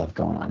have some stuff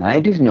going on. And I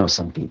do know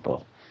some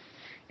people.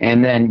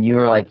 And then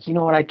you're like, you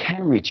know what? I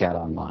can reach out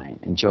online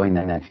and join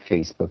that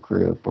Facebook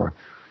group,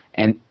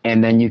 and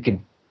then you could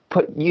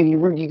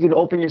you could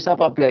open yourself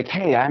up, be like,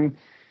 hey, I'm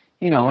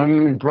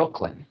in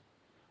Brooklyn,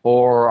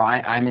 or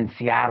I'm in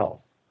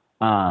Seattle,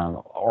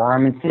 or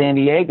I'm in San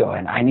Diego,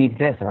 and I need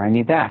this or I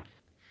need that.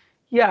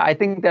 Yeah, I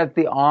think that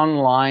the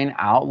online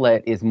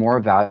outlet is more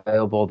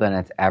valuable than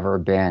it's ever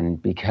been,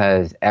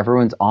 because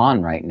everyone's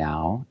on right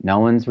now. No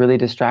one's really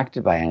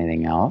distracted by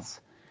anything else.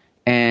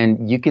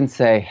 And you can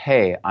say,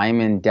 hey,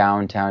 I'm in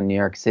downtown New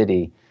York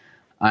City.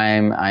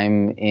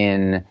 I'm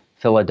in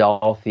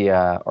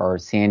Philadelphia or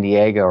San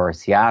Diego or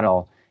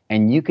Seattle.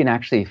 And you can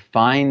actually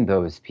find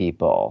those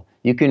people.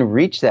 You can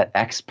reach that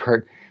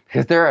expert,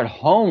 because they're at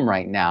home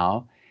right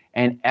now.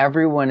 And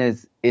everyone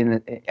is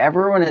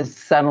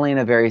suddenly in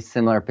a very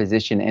similar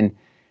position. And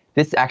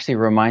this actually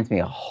reminds me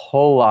a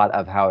whole lot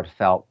of how it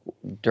felt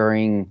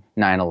during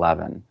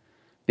 9/11,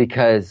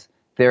 because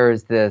there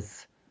is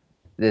this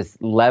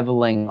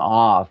leveling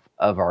off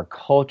of our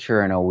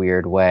culture in a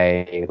weird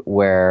way,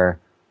 where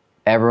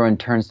everyone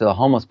turns to the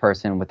homeless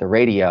person with the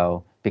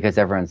radio because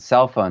everyone's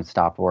cell phone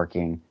stopped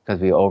working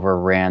because we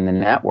overran the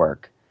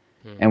network.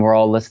 And we're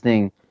all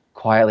listening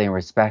quietly and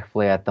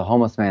respectfully at the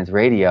homeless man's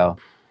radio.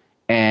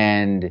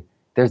 And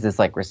there's this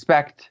like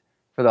respect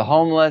for the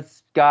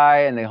homeless guy,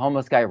 and the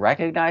homeless guy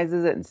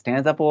recognizes it and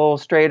stands up a little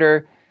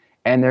straighter.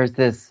 And there's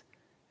this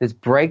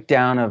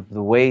breakdown of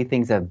the way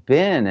things have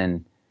been.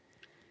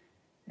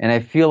 And I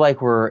feel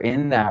like we're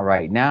in that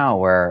right now,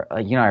 where,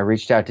 I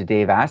reached out to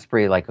Dave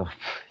Asprey like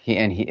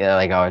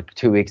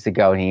 2 weeks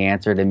ago, and he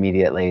answered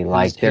immediately.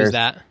 Who's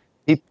that?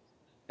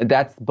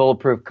 That's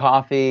Bulletproof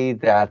Coffee.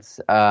 That's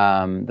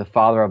the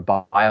father of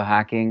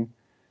biohacking.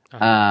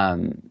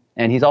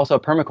 And he's also a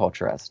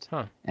permaculturist.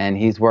 And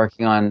he's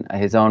working on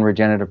his own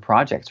regenerative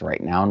projects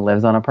right now and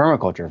lives on a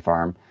permaculture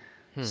farm.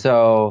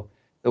 So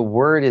the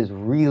word is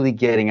really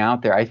getting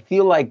out there. I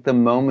feel like the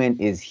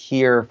moment is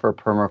here for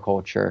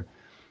permaculture,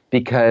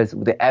 because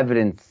the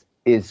evidence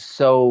is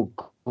so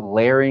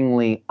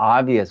glaringly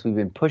obvious. We've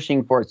been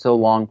pushing for it so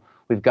long.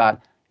 We've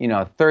got,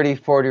 30,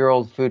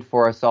 40-year-old food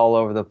forests all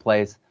over the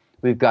place.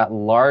 We've got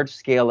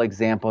large-scale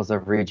examples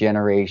of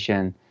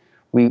regeneration.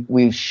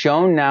 We've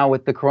shown now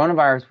with the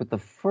coronavirus, with the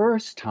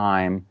first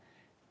time,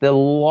 the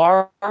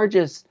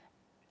largest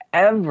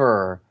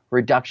ever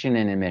reduction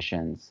in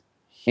emissions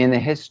in the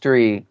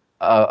history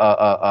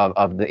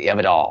of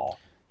it all.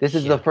 This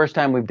is the first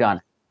time we've done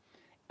it.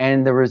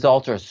 And the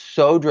results are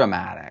so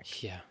dramatic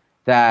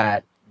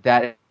that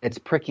it's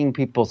pricking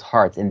people's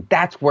hearts. And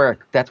that's where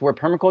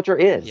permaculture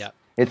is. Yep.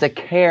 It's a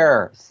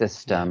care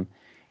system.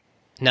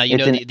 Now,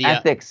 it's an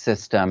ethics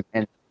system.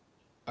 And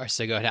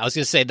so go ahead. I was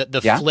going to say that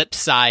the flip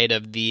side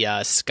of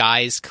the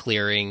skies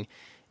clearing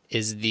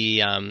is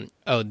the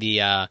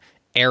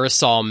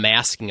aerosol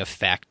masking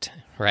effect,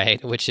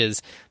 right? Which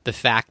is the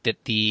fact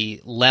that the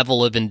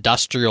level of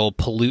industrial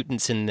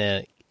pollutants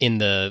in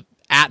the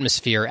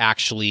atmosphere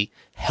actually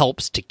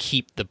helps to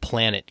keep the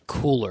planet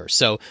cooler.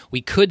 So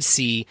we could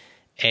see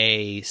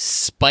a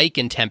spike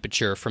in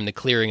temperature from the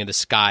clearing of the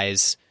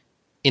skies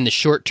in the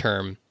short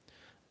term.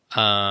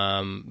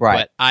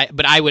 Right.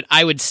 But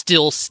I would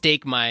still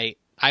stake my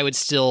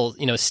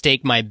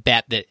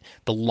bet that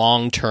the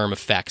long-term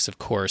effects, of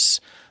course,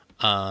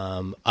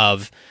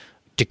 of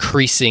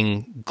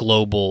decreasing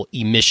global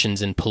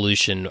emissions and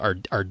pollution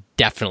are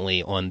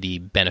definitely on the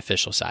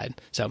beneficial side.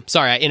 So,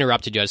 sorry, I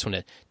interrupted you. I just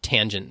want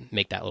to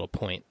make that little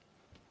point.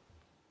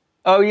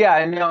 Oh,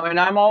 yeah, no, and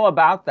I'm all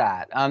about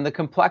that. The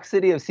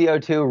complexity of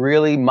CO2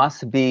 really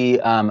must be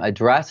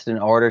addressed in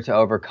order to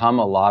overcome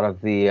a lot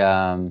of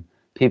the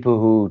people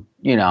who,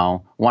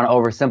 want to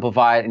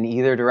oversimplify it in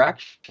either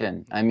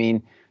direction. I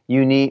mean,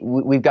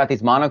 we've got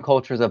these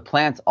monocultures of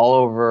plants all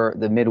over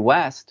the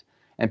Midwest,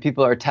 and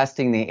people are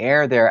testing the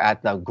air there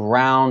at the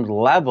ground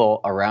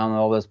level around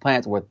all those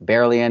plants with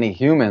barely any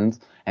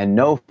humans and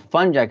no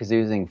fungi, because they're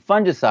using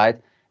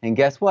fungicides. And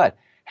guess what?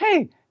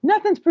 Hey,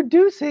 nothing's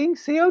producing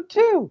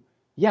CO2.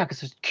 Yeah,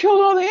 because it's killed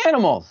all the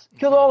animals,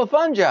 killed all the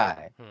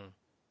fungi.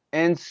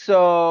 And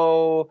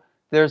so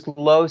there's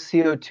low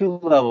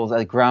CO2 levels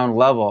at ground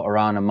level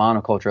around a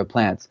monoculture of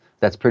plants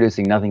that's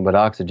producing nothing but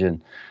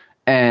oxygen.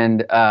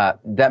 And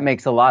that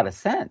makes a lot of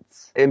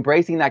sense.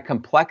 Embracing that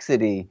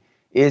complexity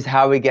is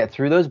how we get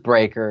through those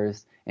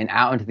breakers and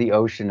out into the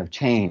ocean of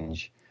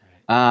change.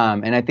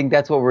 And I think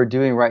that's what we're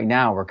doing right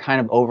now. We're kind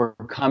of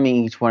overcoming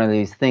each one of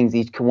these things,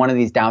 each one of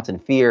these doubts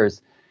and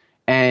fears,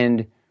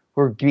 And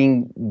we're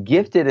being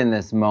gifted in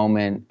this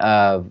moment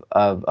of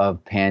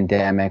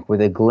pandemic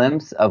with a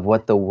glimpse of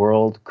what the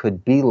world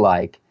could be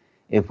like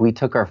if we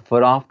took our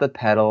foot off the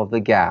pedal of the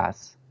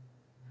gas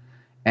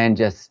and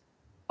just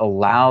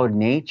allowed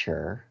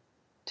nature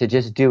to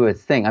just do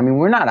its thing. I mean,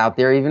 we're not out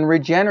there even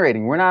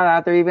regenerating. We're not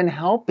out there even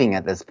helping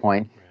at this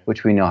point,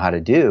 which we know how to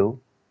do.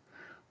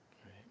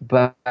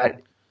 But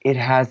it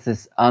has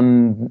this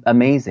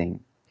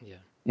amazing,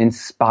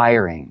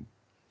 inspiring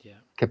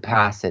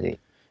capacity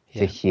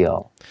to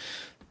heal.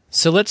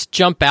 So let's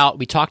jump out.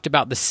 We talked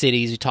about the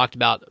cities. We talked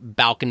about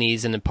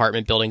balconies and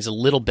apartment buildings a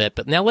little bit,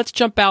 but now let's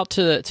jump out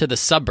to the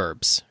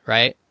suburbs,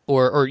 right?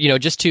 Or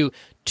just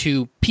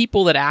to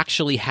people that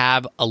actually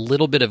have a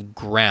little bit of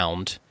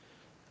ground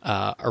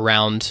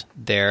around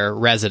their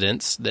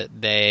residence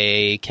that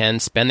they can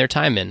spend their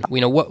time in.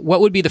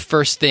 What would be the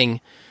first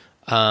thing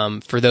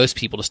for those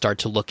people to start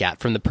to look at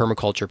from the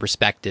permaculture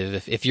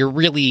perspective? If you're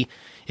really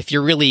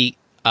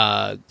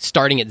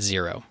starting at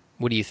zero,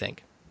 what do you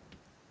think?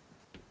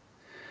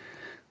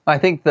 I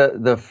think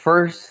the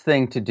first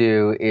thing to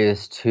do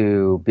is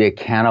to be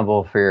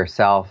accountable for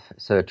yourself.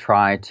 So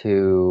try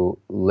to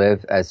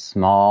live as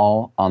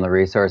small on the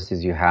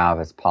resources you have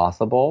as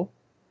possible.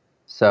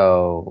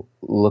 So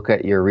look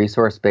at your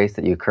resource base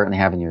that you currently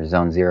have in your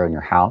zone zero in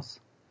your house,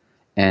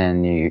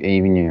 and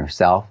even in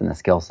yourself and the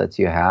skill sets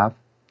you have.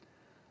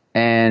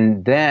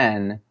 And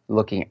then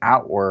looking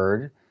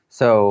outward,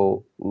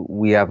 so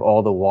we have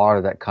all the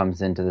water that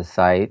comes into the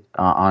site,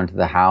 onto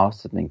the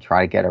house. I mean,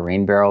 try to get a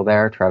rain barrel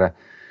there.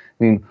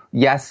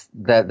 Yes,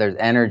 that there's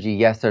energy.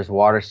 Yes, there's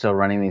water still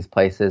running these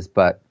places,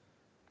 but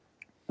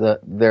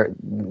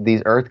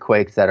these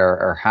earthquakes that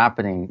are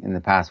happening in the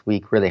past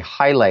week really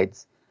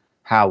highlights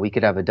how we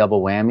could have a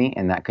double whammy,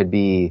 and that could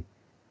be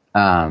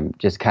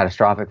just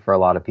catastrophic for a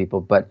lot of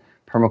people. But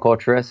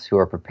permaculturists who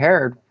are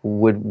prepared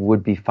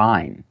would be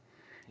fine.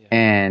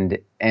 Yeah.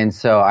 And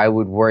so I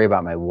would worry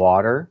about my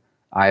water.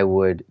 I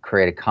would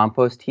create a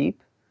compost heap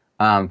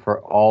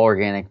for all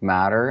organic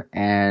matter,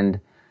 and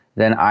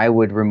then I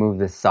would remove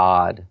the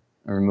sod,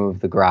 remove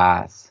the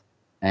grass,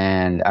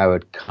 and I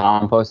would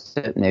compost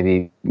it,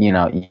 maybe,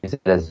 use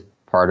it as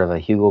part of a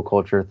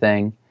hugelculture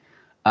thing.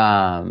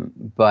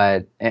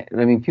 But I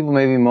mean, people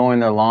may be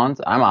mowing their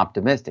lawns. I'm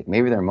optimistic.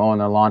 Maybe they're mowing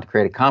their lawn to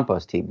create a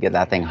compost heap, get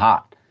that thing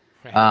hot.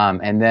 Right.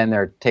 And then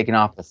they're taking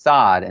off the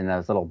sod in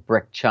those little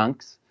brick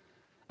chunks.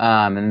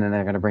 And then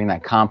they're going to bring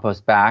that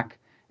compost back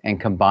and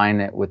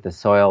combine it with the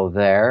soil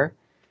there.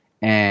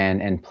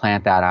 And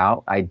plant that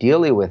out,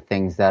 ideally with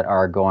things that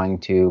are going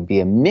to be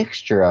a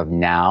mixture of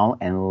now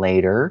and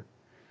later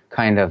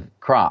kind of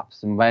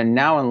crops. And by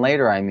now and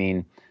later, I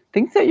mean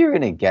things that you're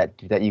going to get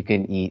that you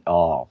can eat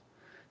all.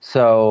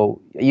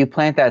 So you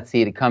plant that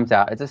seed, it comes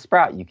out, it's a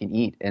sprout you can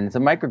eat, and it's a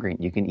microgreen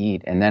you can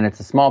eat. And then it's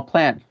a small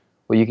plant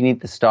where you can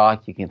eat the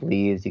stalk, you can eat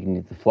leaves, you can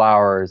eat the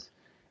flowers,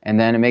 and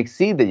then it makes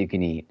seed that you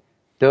can eat.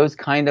 Those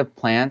kind of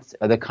plants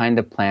are the kind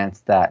of plants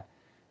that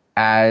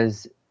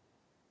as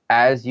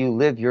you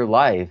live your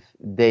life,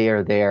 they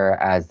are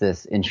there as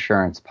this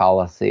insurance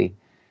policy,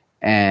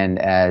 and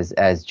as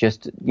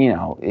just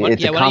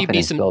it's a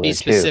confidence builder too. Be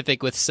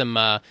specific with some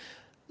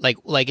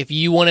like if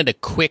you wanted a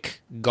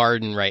quick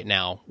garden right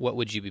now, what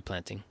would you be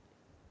planting?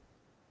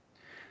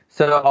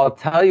 So I'll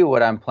tell you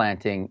what I'm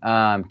planting: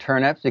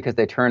 turnips because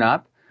they turn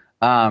up,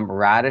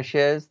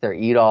 radishes, they're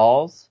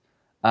eat-alls.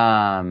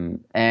 And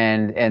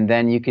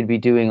then you could be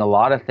doing a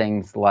lot of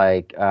things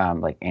like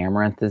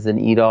amaranth is an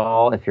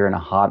eat-all if you're in a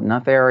hot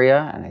enough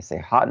area, and I say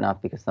hot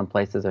enough because some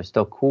places are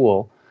still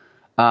cool.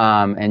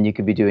 And you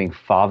could be doing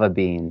fava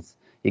beans.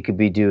 You could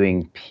be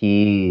doing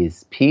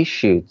peas, pea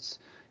shoots,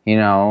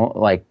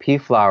 like pea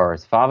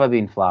flowers, fava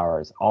bean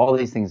flowers. All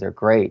these things are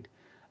great.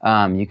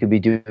 You could be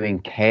doing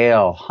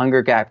kale.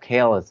 Hunger Gap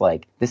kale is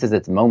like, this is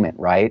its moment,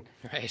 right?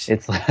 Right.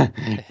 It's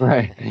like,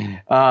 right.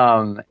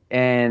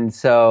 And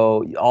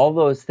so all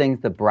those things,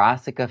 the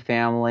brassica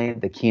family,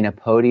 the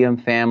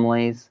chenopodium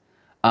families,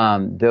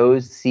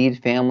 those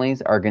seed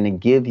families are going to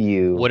give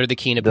you. What are the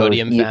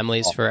chenopodium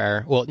families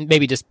for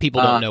maybe just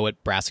people don't know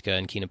what brassica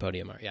and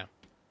chenopodium are. Yeah.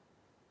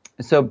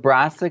 So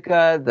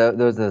brassica,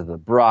 those are the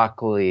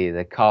broccoli,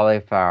 the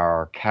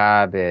cauliflower,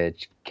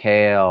 cabbage,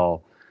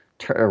 kale,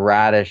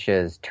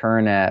 radishes,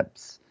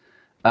 turnips,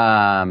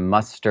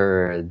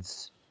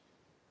 mustards,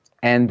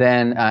 and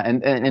then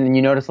and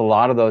you notice a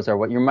lot of those are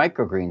what your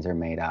microgreens are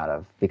made out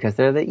of because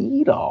they're the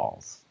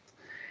eat-alls.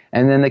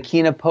 And then the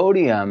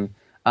chenopodium,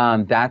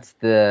 that's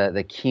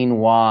the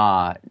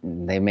quinoa.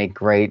 They make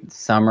great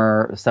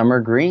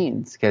summer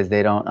greens because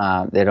they don't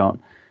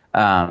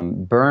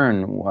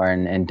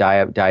burn and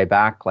die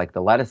back like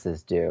the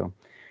lettuces do.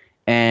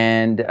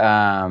 And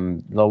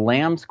the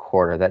lamb's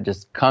quarter that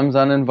just comes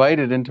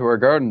uninvited into our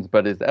gardens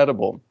but is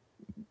edible.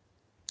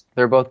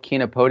 They're both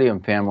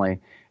chenopodium family,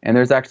 and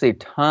there's actually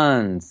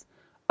tons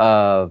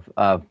of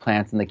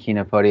plants in the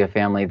Chenopodium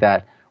family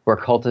that were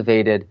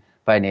cultivated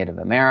by Native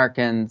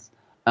Americans.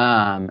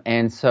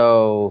 And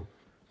so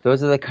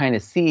those are the kind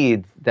of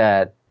seeds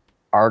that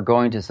are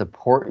going to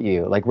support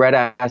you. Like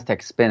red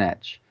Aztec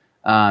spinach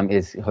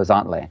is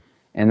horizontally.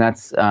 And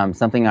that's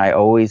something I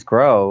always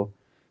grow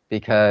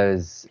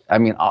because, I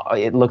mean,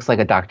 it looks like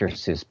a Dr.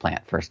 Seuss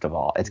plant, first of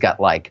all. It's got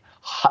like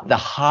the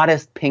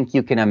hottest pink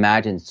you can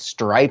imagine,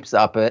 stripes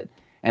up it,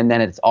 and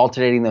then it's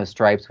alternating those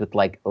stripes with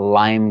like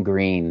lime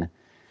green.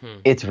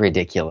 It's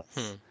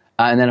ridiculous.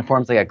 And then it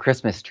forms like a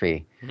Christmas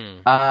tree.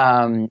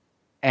 And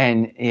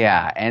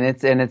yeah, and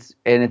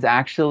it's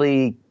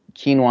actually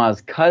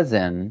quinoa's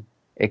cousin,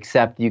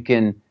 except you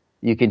can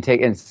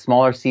take in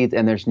smaller seeds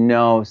and there's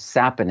no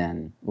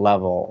saponin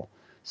level.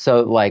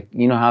 So like,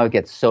 you know how it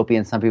gets soapy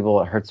and some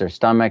people, it hurts their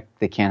stomach,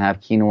 they can't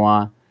have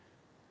quinoa.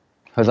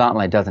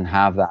 Hozantla doesn't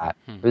have that.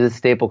 It was a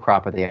staple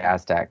crop of the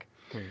Aztec.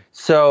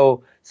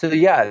 So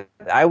yeah,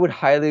 I would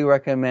highly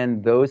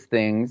recommend those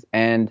things,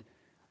 and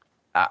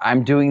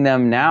I'm doing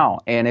them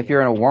now. And if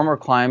you're in a warmer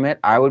climate,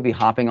 I would be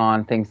hopping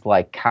on things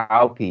like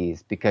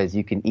cowpeas because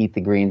you can eat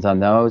the greens on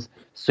those.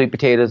 Sweet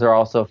potatoes are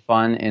also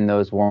fun in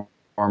those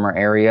warmer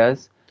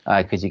areas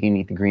because you can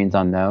eat the greens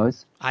on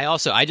those. I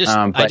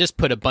just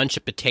put a bunch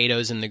of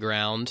potatoes in the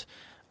ground,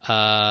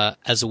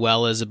 as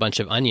well as a bunch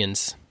of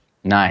onions.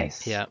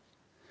 Nice. Yeah.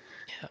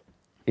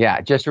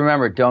 Yeah. Just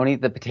remember, don't eat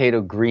the potato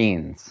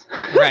greens.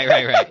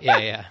 Right.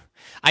 Yeah.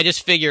 I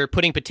just figure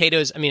putting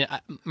potatoes. I mean,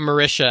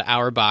 Marisha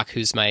Auerbach,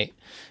 who's my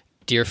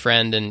dear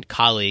friend and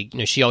colleague,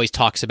 she always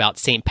talks about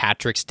St.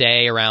 Patrick's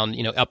Day around,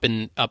 up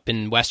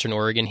in Western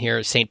Oregon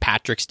here. St.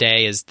 Patrick's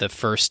Day is the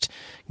first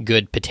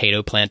good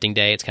potato planting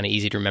day. It's kind of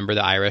easy to remember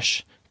the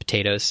Irish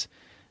potatoes.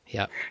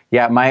 Yeah.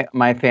 Yeah.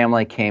 My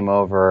family came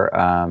over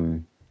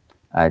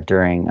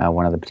during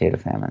one of the potato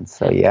famines.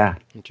 So yeah.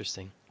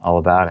 Interesting. All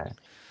about it.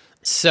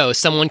 So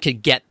someone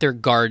could get their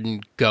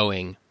garden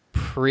going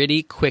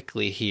pretty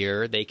quickly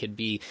here. They could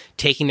be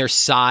taking their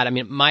sod. I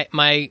mean,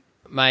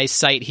 my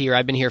site here,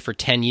 I've been here for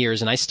 10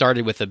 years, and I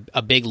started with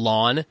a big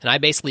lawn, and I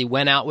basically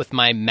went out with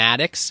my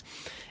mattocks,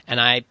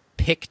 and I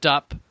picked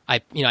up, I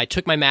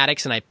took my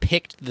mattocks and I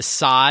picked the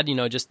sod,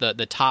 just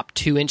the top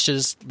 2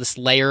 inches, this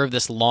layer of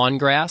this lawn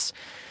grass,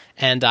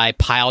 and I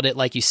piled it,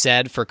 like you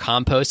said, for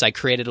compost. I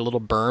created a little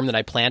berm that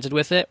I planted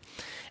with it,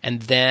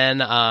 and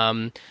then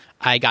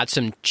I got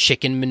some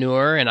chicken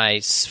manure and I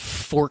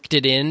forked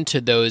it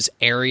into those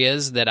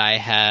areas that I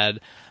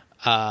had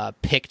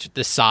picked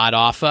the sod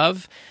off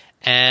of.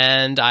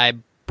 And I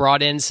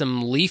brought in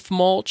some leaf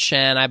mulch,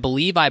 and I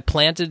believe I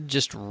planted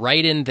just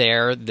right in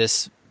there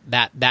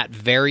that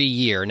very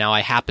year. Now, I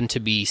happen to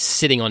be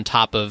sitting on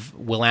top of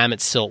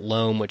Willamette silt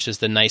loam, which is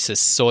the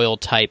nicest soil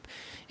type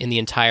in the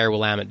entire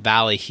Willamette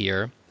Valley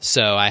here.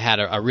 So I had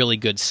a really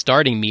good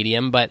starting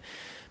medium, but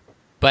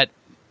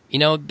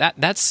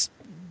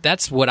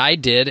that's what I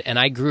did, and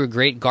I grew a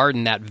great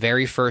garden that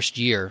very first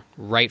year,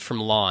 right from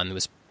lawn. It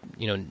was,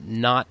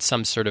 not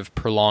some sort of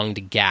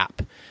prolonged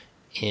gap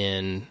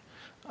in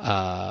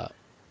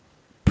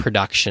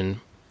production,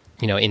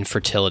 in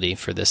fertility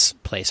for this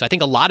place. So I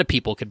think a lot of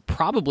people could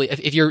probably,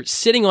 if you're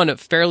sitting on a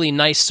fairly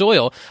nice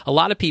soil, a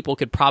lot of people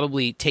could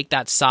probably take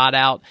that sod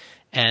out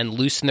and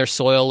loosen their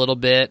soil a little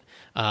bit,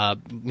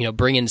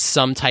 bring in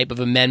some type of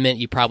amendment.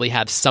 You probably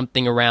have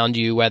something around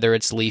you, whether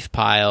it's leaf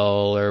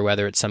pile or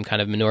whether it's some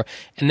kind of manure.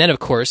 And then, of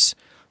course,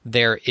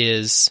 this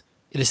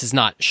is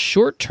not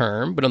short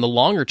term, but on the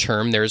longer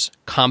term, there's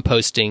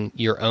composting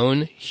your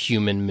own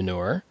human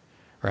manure,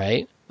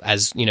 right?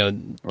 As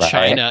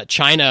right.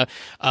 China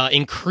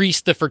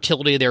increased the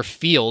fertility of their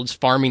fields,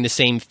 farming the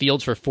same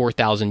fields for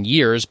 4,000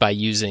 years by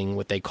using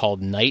what they called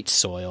night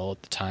soil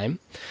at the time.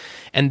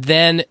 And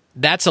then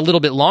that's a little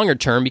bit longer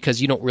term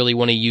because you don't really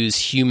want to use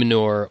human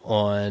manure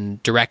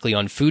directly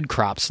on food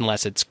crops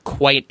unless it's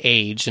quite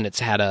aged and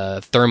it's had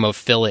a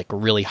thermophilic,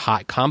 really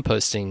hot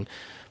composting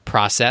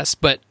process.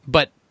 But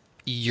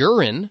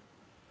urine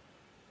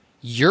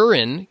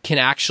can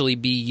actually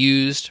be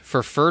used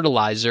for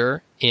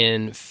fertilizer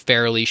in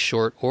fairly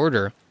short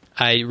order.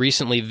 I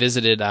recently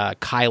visited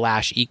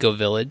Kailash Eco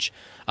Village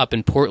up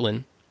in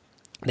Portland.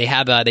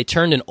 They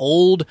turned an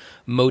old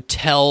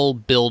motel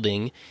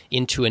building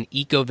into an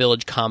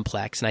eco-village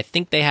complex, and I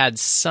think they had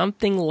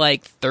something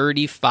like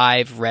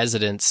 35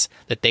 residents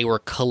that they were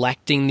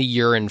collecting the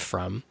urine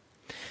from.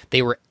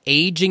 They were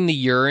aging the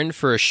urine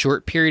for a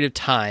short period of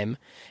time,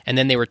 and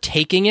then they were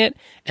taking it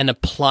and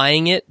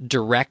applying it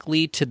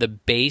directly to the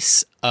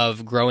base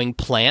of growing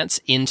plants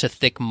into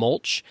thick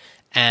mulch,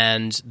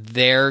 and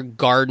their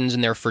gardens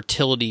and their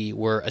fertility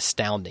were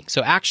astounding.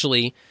 So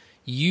actually,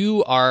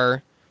 you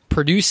are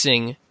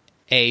producing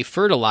a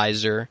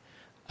fertilizer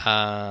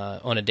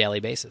on a daily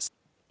basis.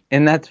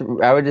 And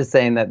I was just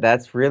saying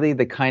that's really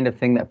the kind of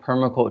thing that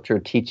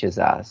permaculture teaches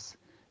us,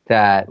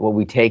 that what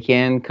we take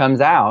in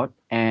comes out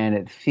and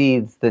it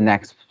feeds the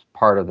next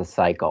part of the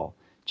cycle,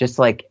 just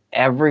like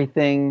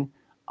everything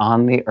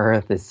on the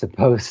earth is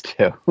supposed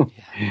to.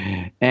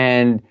 Yeah.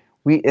 And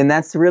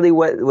that's really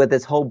what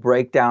this whole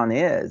breakdown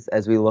is.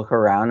 As we look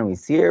around and we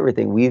see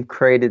everything, we've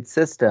created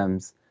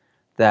systems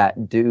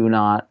that do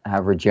not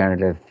have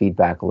regenerative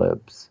feedback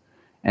loops.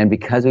 And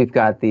because we've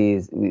got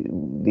these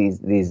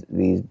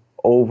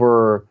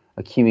over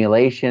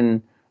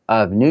accumulation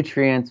of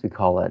nutrients, we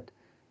call it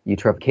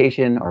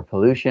eutrophication or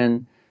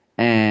pollution,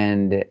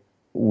 and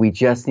We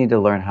just need to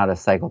learn how to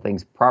cycle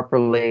things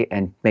properly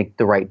and make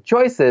the right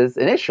choices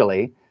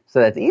initially, so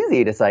that's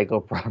easy to cycle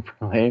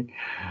properly.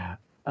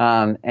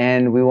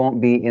 And we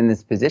won't be in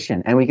this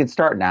position. And we can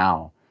start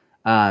now,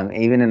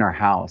 even in our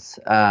house.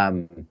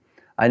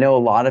 I know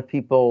a lot of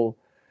people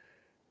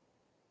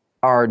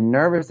are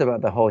nervous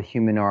about the whole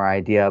humanure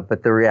idea,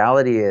 but the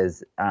reality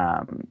is,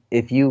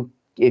 if you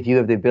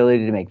have the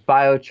ability to make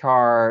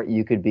biochar,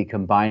 you could be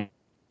combining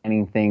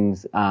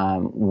things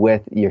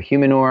with your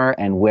humanure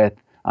and with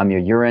your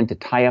urine to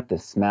tie up the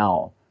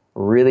smell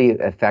really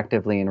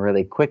effectively and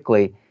really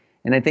quickly.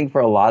 And I think for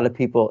a lot of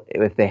people,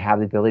 if they have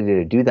the ability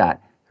to do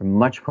that, they're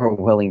much more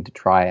willing to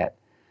try it.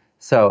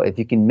 So if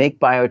you can make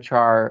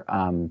biochar,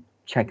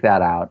 check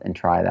that out and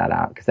try that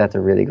out, because that's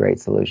a really great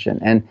solution.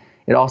 And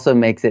it also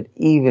makes it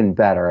even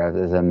better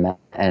as an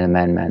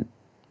amendment.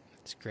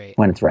 That's great.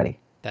 When it's ready.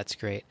 That's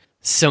great.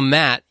 So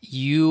Matt,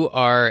 you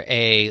are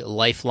a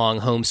lifelong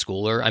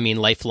homeschooler. I mean,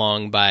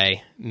 lifelong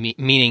by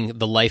meaning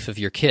the life of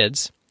your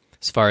kids,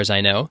 as far as I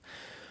know.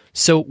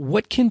 So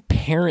what can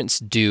parents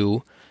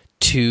do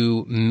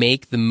to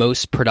make the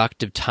most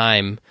productive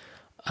time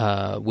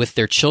with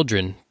their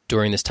children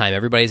during this time?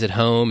 Everybody's at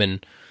home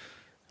and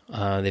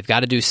they've got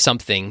to do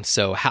something.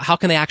 So how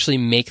can they actually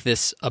make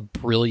this a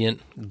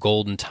brilliant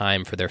golden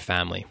time for their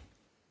family?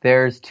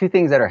 There's two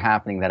things that are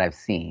happening that I've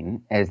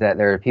seen, is that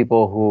there are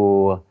people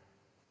who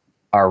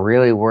are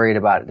really worried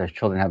about their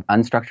children have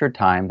unstructured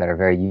time, that are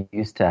very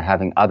used to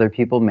having other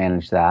people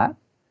manage that.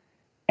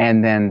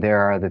 And then there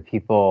are the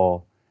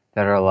people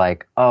that are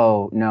like,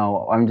 oh,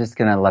 no, I'm just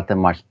going to let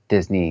them watch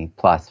Disney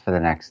Plus for the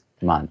next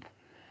month.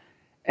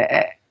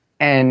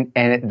 And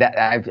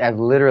that I've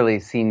literally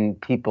seen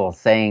people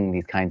saying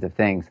these kinds of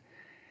things.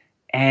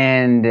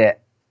 And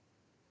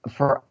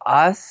for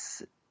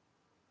us,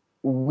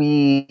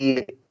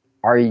 we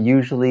are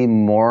usually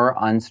more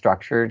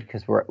unstructured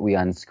because we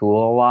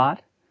unschool a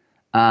lot.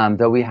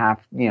 Though we have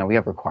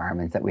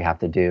requirements that we have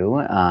to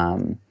do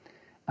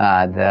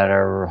that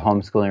are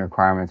homeschooling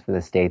requirements for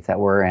the states that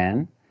we're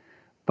in.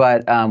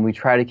 But we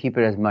try to keep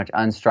it as much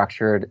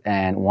unstructured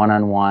and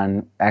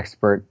one-on-one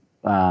expert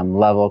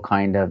level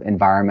kind of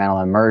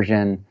environmental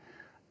immersion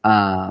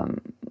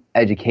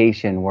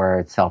education where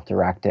it's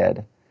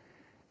self-directed,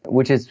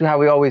 which is how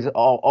we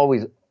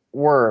always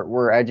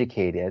were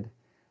educated.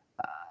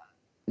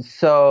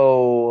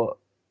 So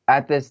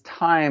at this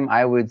time,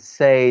 I would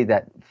say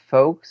that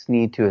folks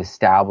need to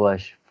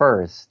establish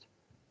first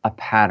a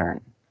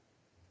pattern,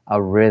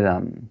 a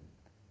rhythm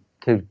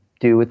to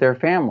do with their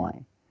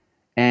family.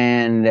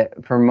 And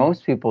for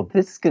most people,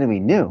 this is going to be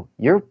new.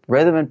 Your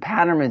rhythm and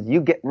pattern is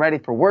you getting ready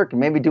for work and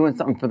maybe doing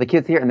something for the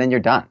kids here, and then you're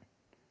done.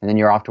 And then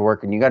you're off to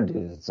work and you got to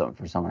do something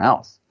for someone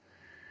else.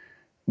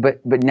 But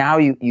now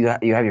you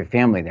have your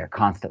family there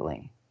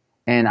constantly.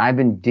 And I've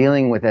been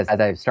dealing with this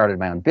as I've started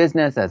my own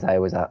business, as I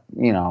was a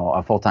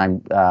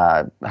full-time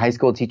high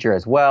school teacher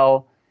as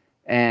well.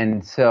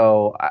 And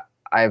so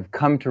I've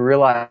come to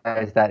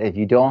realize that if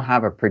you don't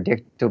have a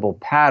predictable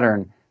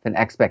pattern, then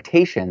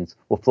expectations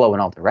will flow in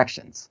all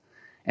directions.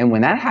 And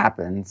when that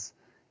happens,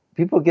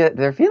 people get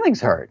their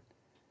feelings hurt.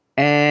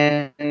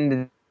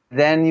 And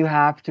then you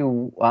have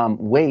to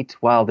wait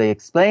while they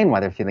explain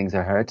why their feelings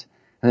are hurt.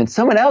 And then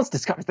someone else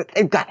discovers that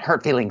they've got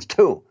hurt feelings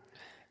too.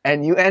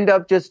 And you end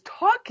up just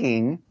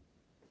talking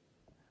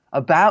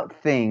about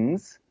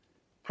things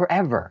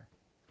forever.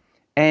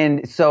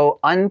 And so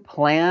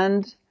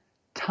unplanned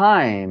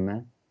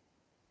time,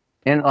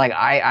 and like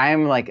I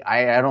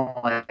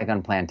don't like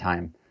unplanned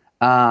time,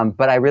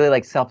 but I really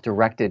like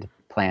self-directed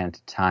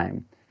planned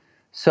time.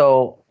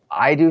 So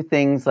I do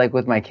things like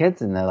with my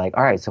kids, and they're like,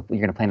 all right, so you're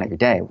going to plan out your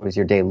day. What does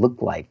your day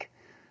look like?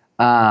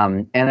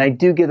 And I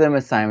do give them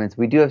assignments.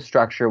 We do have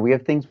structure. We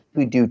have things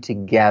we do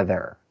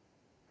together.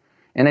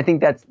 And I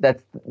think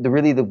that's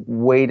really the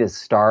way to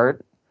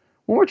start.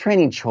 When we're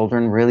training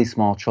children, really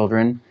small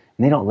children,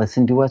 and they don't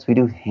listen to us, we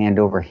do hand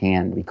over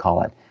hand, we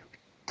call it.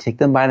 We take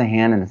them by the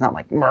hand, and it's not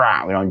like, we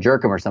don't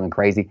jerk them or something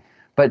crazy.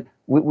 But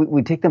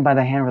we take them by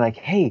the hand, we're like,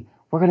 hey,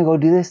 we're going to go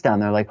do this down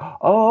there. Like,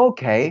 oh,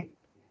 okay.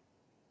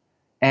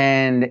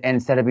 And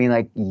instead of being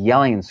like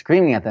yelling and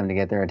screaming at them to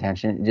get their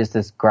attention, just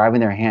this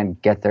grabbing their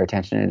hand gets their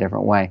attention in a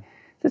different way.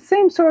 It's the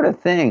same sort of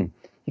thing.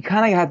 You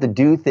kind of have to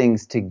do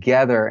things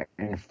together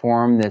and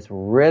form this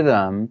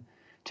rhythm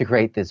to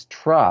create this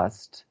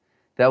trust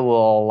that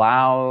will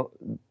allow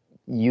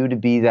you to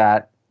be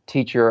that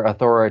teacher,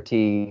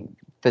 authority,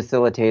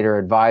 facilitator,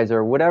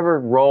 advisor, whatever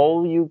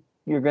role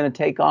you're going to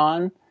take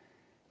on.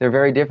 They're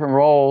very different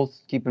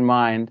roles, keep in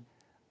mind.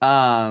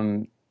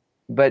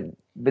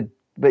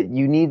 But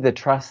you need the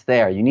trust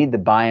there. You need the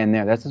buy-in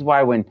there. This is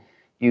why when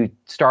you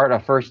start a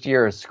first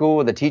year of school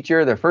with a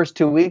teacher, the first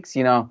 2 weeks,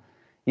 you don't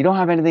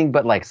have anything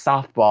but like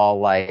softball,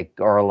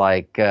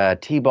 or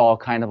t-ball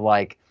kind of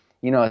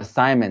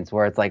assignments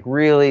where it's like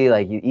really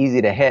like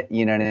easy to hit.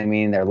 You know what I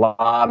mean? They're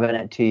lobbing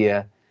it to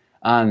you.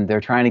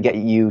 They're trying to get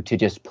you to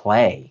just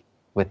play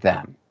with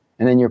them,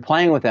 and then you're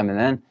playing with them, and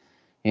then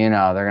they're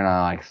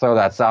gonna like throw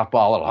that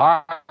softball a little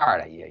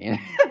hard at you.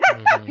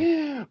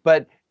 Mm-hmm.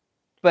 But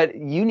but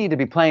you need to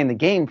be playing the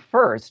game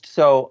first.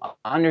 So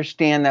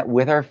understand that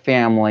with our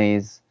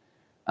families,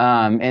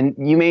 and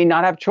you may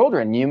not have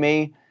children. You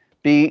may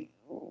be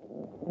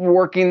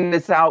working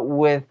this out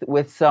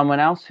with someone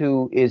else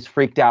who is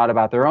freaked out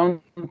about their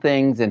own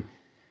things,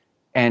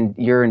 and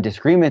you're in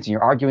disagreements and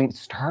you're arguing.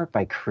 Start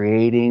by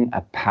creating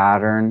a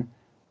pattern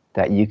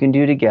that you can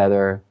do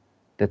together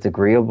that's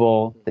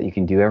agreeable, that you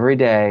can do every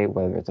day,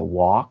 whether it's a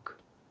walk,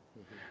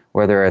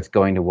 whether it's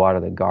going to water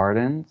the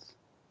gardens,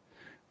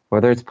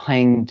 whether it's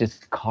playing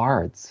just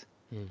cards.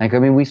 Like, I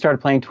mean, we started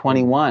playing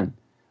 21.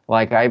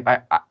 Like,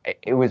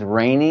 it was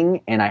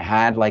raining, and I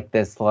had like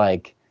this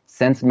like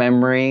sense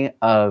memory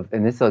of,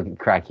 and this will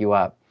crack you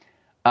up,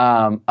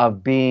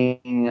 of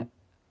being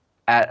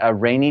at a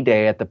rainy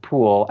day at the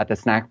pool, at the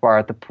snack bar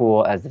at the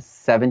pool as a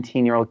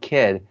 17-year-old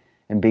kid,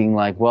 and being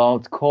like, well,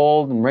 it's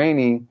cold and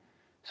rainy,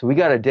 so we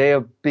got a day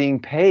of being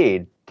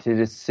paid to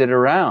just sit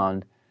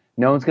around.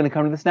 No one's going to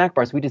come to the snack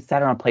bar, so we just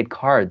sat around and played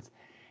cards.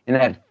 And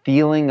that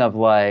feeling of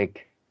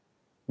like,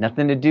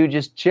 nothing to do,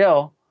 just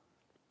chill,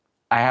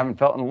 I haven't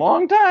felt in a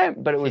long time,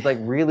 but it was like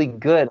really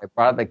good. I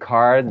brought out the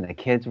cards and the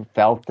kids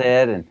felt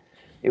it, and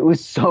it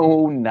was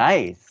so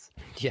nice.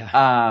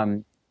 Yeah.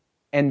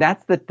 And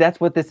that's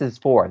what this is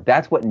for.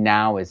 That's what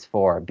now is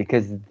for,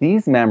 because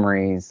these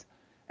memories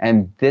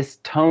and this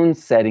tone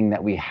setting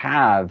that we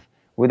have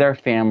with our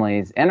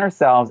families and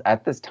ourselves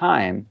at this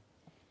time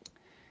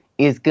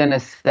is going to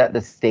set the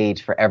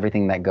stage for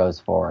everything that goes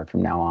forward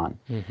from now on.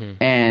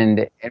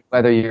 And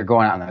whether you're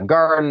going out in the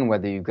garden,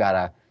 whether you've got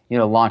to,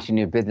 launch a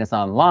new business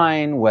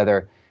online,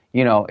 whether,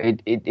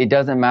 it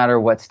doesn't matter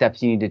what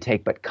steps you need to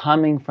take, but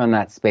coming from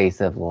that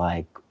space of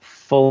like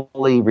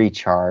fully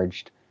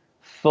recharged,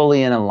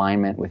 fully in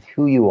alignment with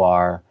who you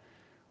are,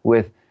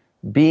 with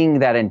being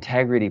that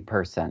integrity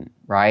person,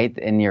 right?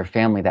 In your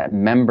family, that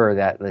member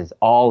that is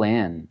all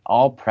in,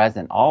 all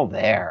present, all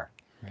there.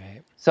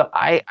 Right. So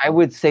I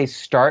would say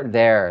start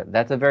there.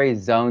 That's a very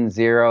zone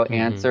zero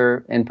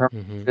answer in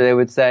permaculture, they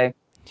would say.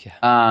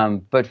 Yeah.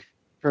 But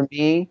for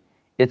me,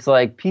 it's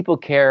like people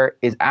care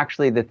is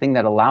actually the thing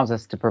that allows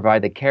us to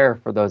provide the care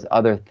for those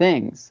other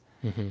things.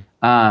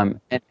 And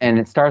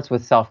it starts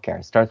with self-care.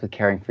 It starts with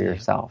caring for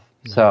yourself.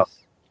 Nice.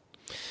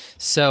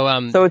 So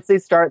I'd say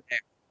start there.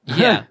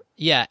 Yeah.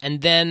 Yeah.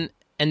 And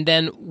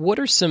then what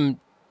are do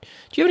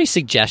you have any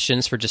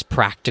suggestions for just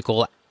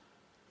practical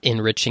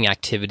enriching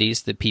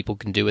activities that people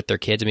can do with their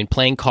kids? I mean,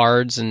 playing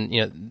cards and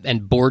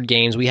and board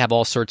games. We have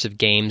all sorts of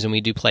games, and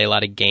we do play a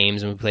lot of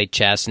games, and we play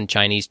chess and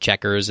Chinese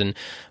checkers and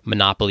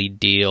Monopoly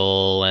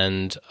Deal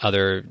and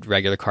other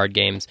regular card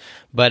games.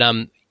 But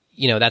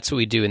that's what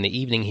we do in the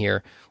evening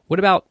here. What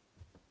about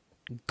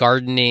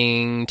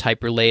gardening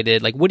type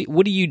related? Like,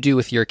 what do you do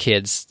with your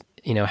kids?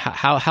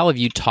 How have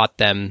you taught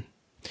them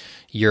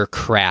your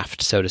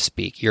craft, so to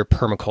speak, your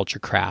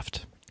permaculture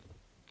craft?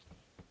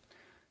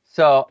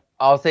 So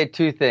I'll say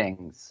two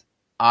things.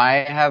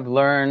 I have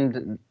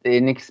learned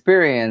in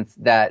experience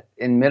that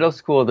in middle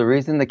school, the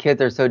reason the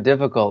kids are so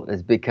difficult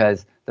is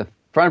because the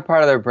front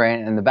part of their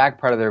brain and the back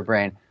part of their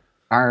brain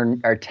are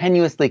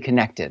tenuously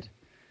connected.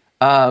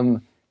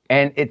 And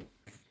it's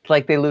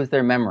like they lose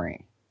their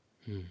memory.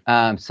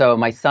 So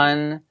my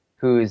son,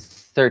 who's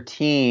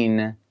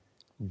 13,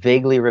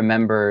 vaguely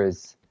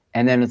remembers,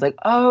 and then it's like,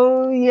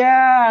 oh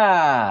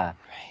yeah,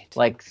 right,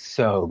 like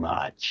so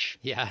much.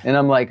 Yeah. And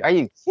I'm like, are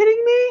you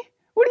kidding me?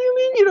 What do you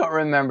mean you don't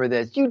remember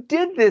this? You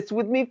did this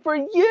with me for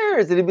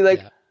years. And he'd be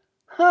like,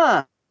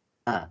 huh.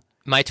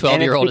 My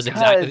 12-year-old is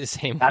exactly the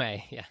same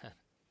way. Yeah.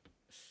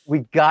 We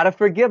got to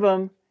forgive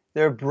them.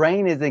 Their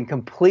brain is in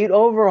complete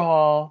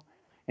overhaul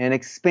and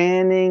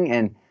expanding,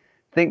 and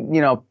think,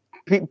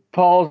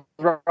 Paul's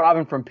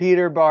robbing from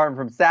Peter, borrowing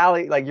from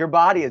Sally. Like, your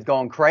body is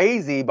going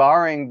crazy,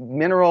 borrowing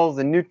minerals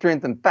and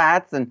nutrients and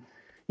fats. And,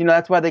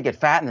 that's why they get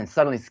fat and then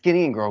suddenly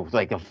skinny and grow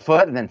like a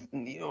foot. And then,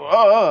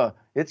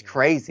 it's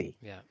crazy.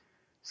 Yeah.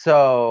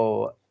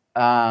 So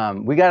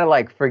we got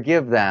to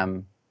forgive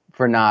them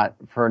for not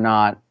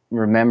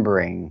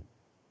remembering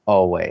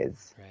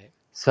always. Right.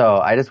 So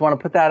I just want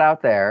to put that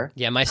out there.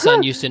 Yeah, my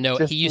son used to know.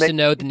 He used to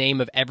know the name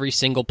of every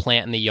single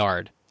plant in the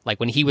yard. Like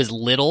when he was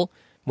little,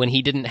 when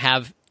he didn't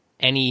have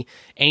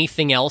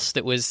anything else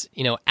that was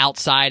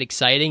outside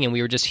exciting, and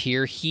we were just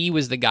here, he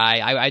was the guy.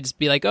 I'd just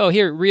be like, "Oh,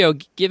 here, Rio,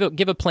 give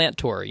a plant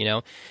tour,"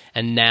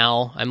 And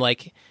now I'm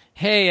like,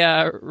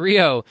 hey,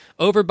 Rio,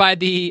 over by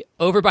the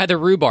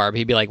rhubarb.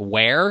 He'd be like,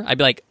 where? I'd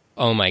be like,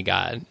 oh my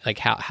God, like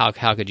how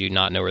could you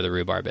not know where the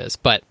rhubarb is?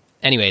 But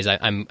anyways,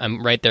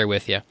 I'm right there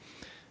with you.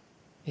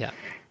 Yeah,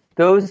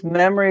 those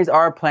memories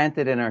are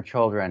planted in our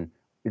children.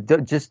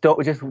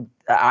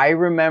 I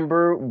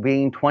remember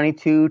being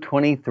 22,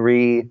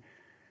 23,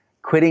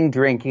 quitting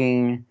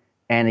drinking,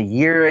 and a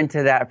year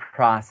into that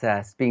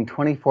process, being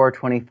 24,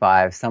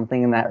 25,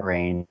 something in that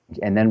range,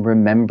 and then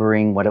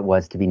remembering what it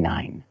was to be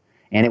 9.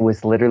 And it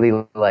was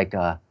literally like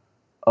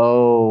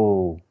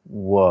whoa.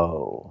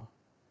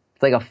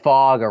 It's like a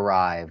fog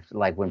arrived,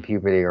 like when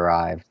puberty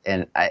arrived.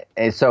 And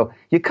so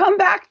you come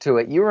back to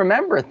it, you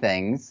remember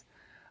things,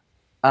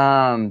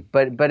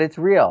 but it's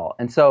real.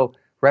 And so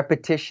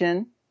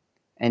repetition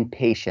and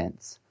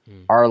patience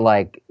are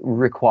like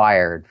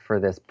required for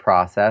this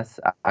process,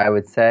 I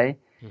would say.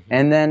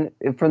 And then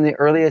from the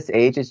earliest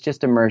age, it's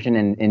just immersion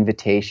and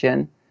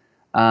invitation.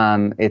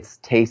 It's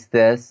taste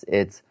this.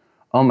 It's,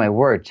 oh my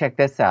word, check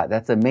this out.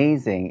 That's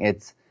amazing.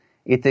 It's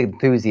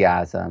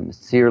enthusiasm.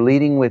 So you're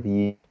leading with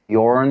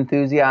your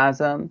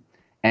enthusiasm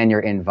and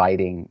you're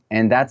inviting.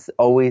 And that's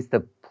always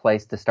the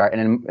place to start.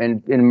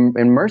 And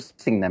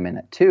immersing them in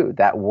it too,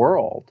 that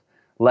world,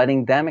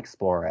 letting them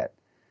explore it.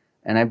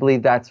 And I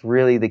believe that's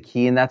really the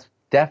key. And that's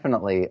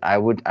definitely, I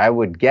would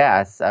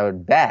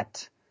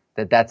bet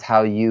that that's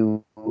how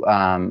you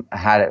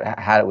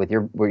had it with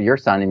your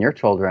son and your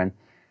children.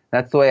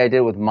 That's the way I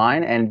did with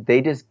mine, and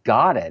they just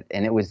got it,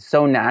 and it was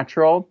so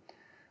natural.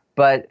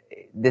 But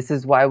this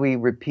is why we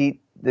repeat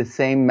the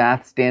same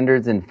math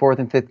standards in 4th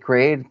and 5th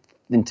grade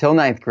until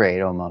 9th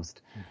grade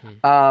almost,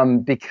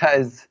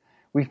 because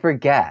we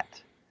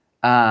forget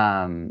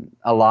a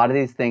lot of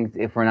these things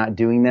if we're not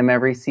doing them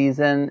every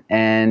season,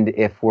 and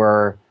if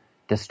we're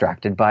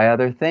distracted by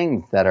other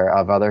things that are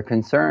of other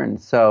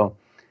concerns. So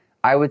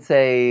I would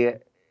say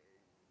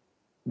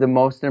the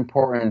most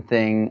important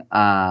thing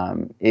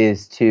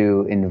is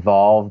to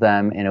involve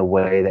them in a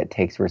way that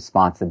takes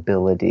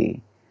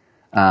responsibility.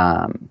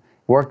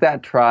 Work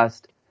that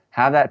trust,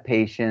 have that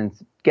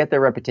patience, get the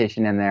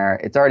repetition in there.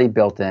 It's already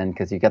built in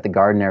because you get the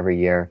garden every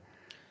year.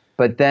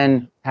 But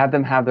then have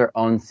them have their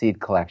own seed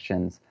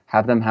collections,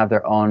 have them have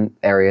their own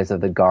areas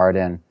of the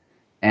garden,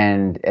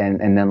 and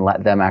then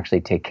let them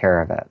actually take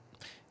care of it.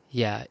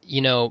 Yeah,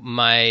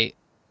 my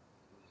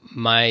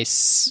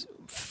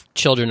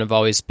children have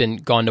always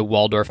gone to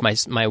Waldorf.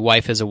 My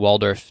wife is a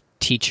Waldorf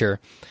teacher,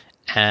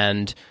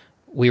 and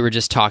we were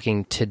just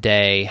talking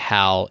today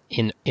how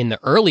in the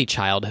early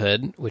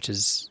childhood, which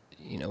is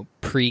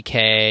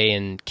pre-K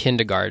and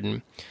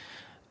kindergarten,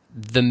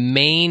 the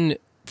main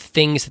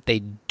things that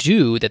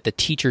the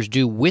teachers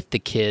do with the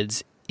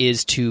kids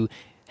is to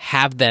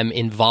have them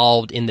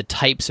involved in the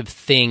types of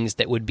things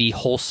that would be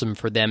wholesome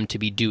for them to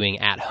be doing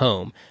at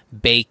home: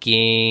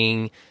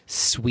 baking,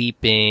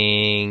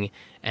 sweeping,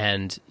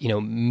 and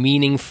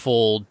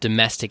meaningful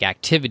domestic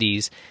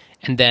activities.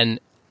 And then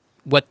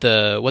what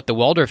the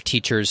Waldorf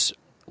teachers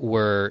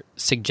were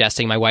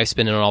suggesting, my wife's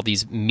been in all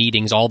these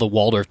meetings. All the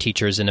Waldorf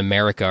teachers in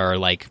America are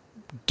like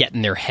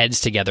getting their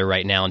heads together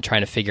right now and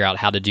trying to figure out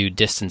how to do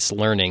distance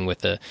learning with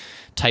the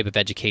type of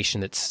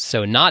education that's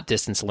so not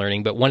distance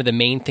learning. But one of the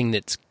main things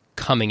that's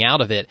coming out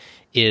of it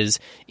is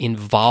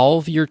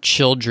involve your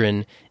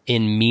children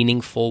in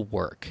meaningful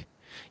work.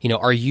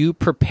 Are you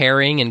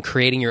preparing and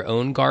creating your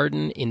own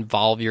garden?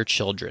 Involve your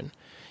children.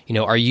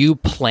 Are you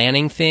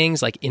planning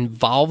things? Like,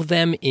 involve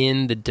them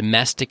in the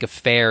domestic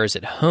affairs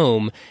at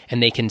home,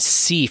 and they can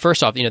see,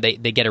 first off,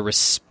 they get a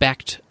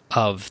respect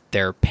of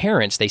their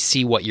parents. They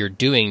see what you're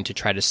doing to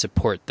try to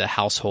support the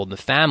household and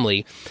the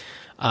family,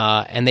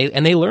 and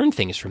they learn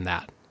things from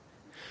that.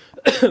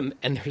 And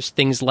there's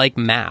things like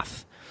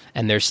math,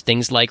 and there's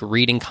things like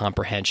reading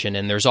comprehension,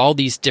 and there's all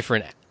these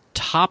different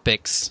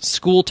topics,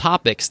 school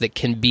topics, that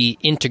can be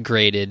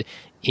integrated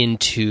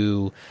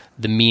into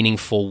the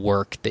meaningful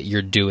work that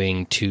you're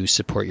doing to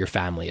support your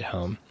family at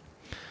home.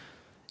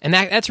 And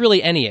that's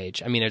really any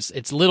age. I mean,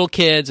 it's little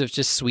kids, it's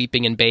just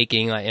sweeping and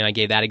baking, and I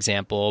gave that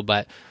example.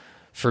 But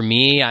for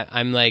me,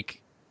 I'm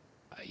like,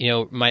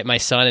 my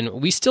son, and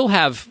we still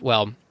have,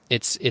 well,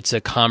 it's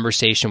a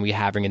conversation we're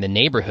having in the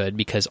neighborhood,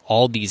 because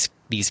all these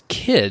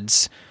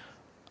kids,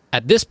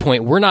 at this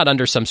point, we're not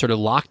under some sort of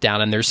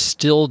lockdown, and there's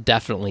still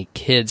definitely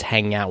kids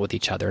hanging out with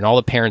each other. And all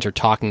the parents are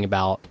talking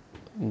about,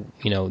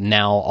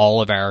 now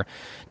all of our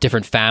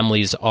different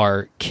families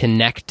are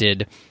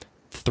connected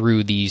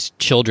through these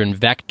children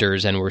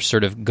vectors, and we're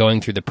sort of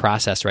going through the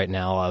process right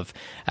now of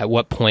at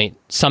what point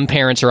some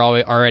parents are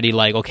already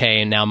like,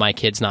 okay, and now my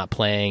kid's not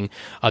playing.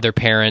 Other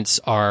parents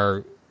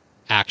are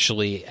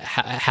actually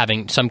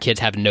having, some kids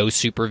have no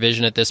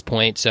supervision at this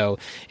point. So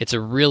it's a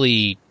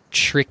really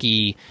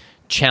tricky,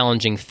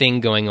 challenging thing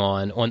going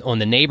on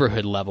the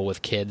neighborhood level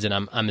with kids, and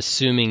I'm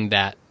assuming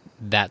that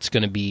that's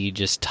going to be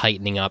just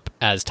tightening up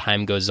as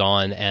time goes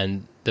on,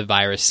 and the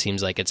virus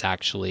seems like it's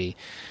actually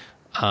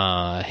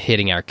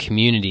hitting our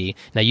community.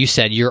 Now, you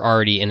said you're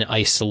already in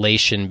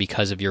isolation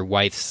because of your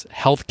wife's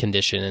health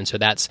condition, and so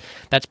that's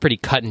pretty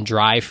cut and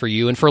dry for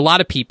you. And for a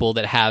lot of people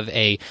that have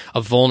a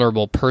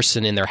vulnerable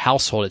person in their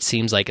household, it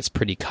seems like it's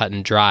pretty cut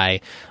and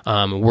dry.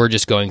 We're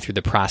just going through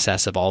the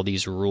process of all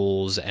these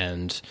rules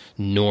and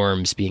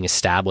norms being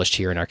established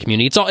here in our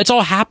community. It's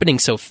all happening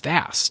so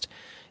fast.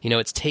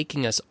 It's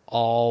taking us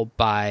all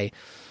by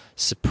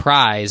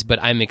surprise,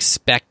 but I'm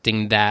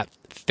expecting that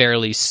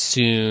fairly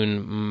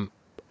soon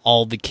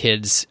all the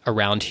kids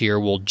around here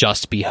will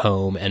just be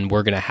home, and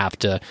we're going to have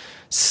to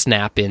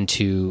snap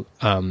into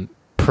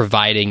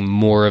providing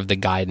more of the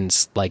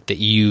guidance like that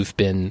you've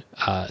been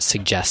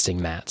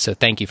suggesting, Matt. So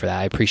thank you for that.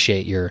 I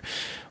appreciate your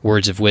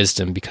words of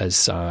wisdom,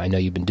 because I know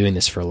you've been doing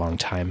this for a long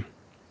time.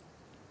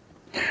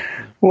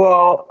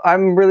 Well,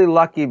 I'm really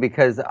lucky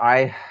because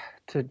I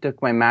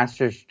took my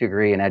master's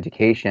degree in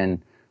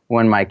education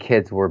when my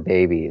kids were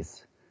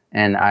babies.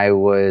 and I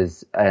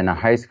was in a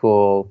high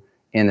school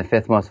in the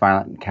fifth most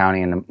violent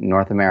county in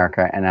North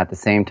America, and at the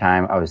same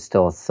time, I was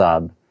still a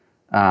sub.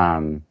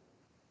 And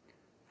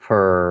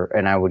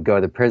I would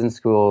go to prison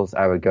schools,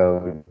 I would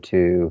go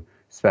to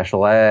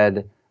special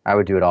ed, I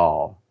would do it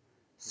all.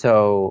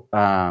 So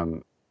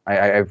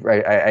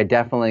I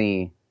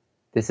definitely,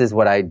 this is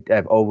what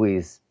I've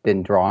always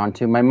been drawn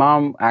to. My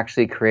mom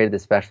actually created the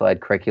special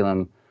ed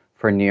curriculum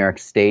for New York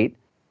State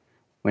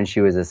when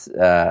she was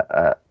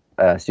a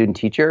student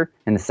teacher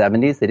in the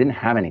 70s. They didn't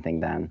have anything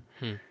then.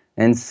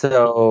 And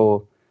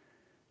so,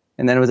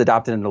 and then it was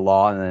adopted into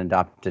law and then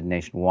adopted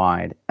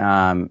nationwide.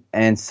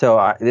 And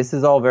so this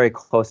is all very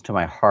close to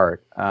my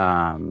heart.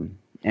 And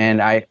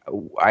I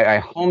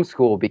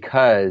homeschool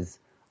because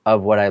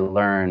of what I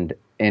learned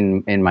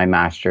in my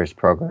master's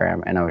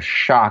program. And I was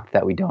shocked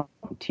that we don't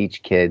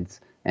teach kids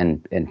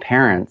and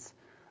parents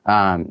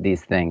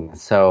these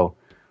things. So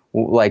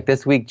like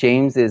this week,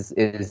 James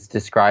is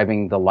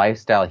describing the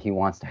lifestyle he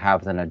wants to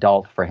have as an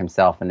adult for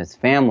himself and his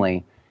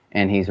family.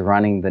 And he's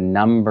running the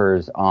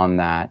numbers on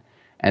that,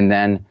 and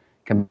then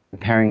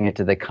comparing it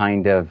to the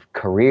kind of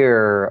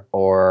career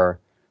well,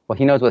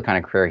 he knows what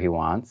kind of career he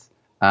wants,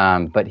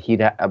 but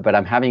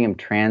I'm having him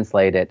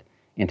translate it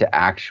into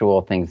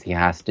actual things he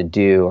has to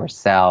do or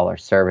sell or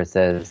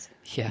services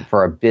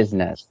for a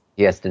business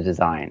he has to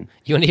design.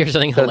 You want to hear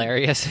something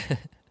hilarious?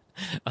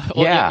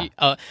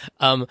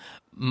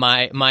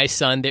 My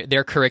son,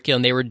 their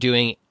curriculum, they were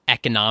doing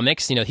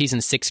economics. He's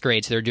in sixth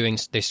grade, so they're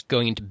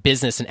going into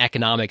business and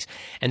economics.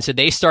 And so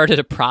they started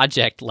a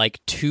project like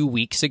 2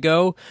 weeks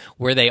ago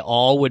where they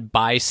all would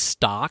buy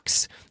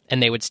stocks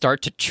and they would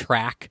start to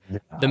track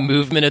the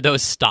movement of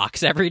those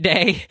stocks every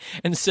day.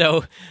 And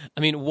so,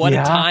 what a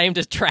time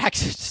to track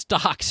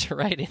stocks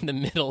right in the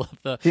middle of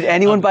the... Did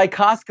anyone buy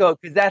Costco?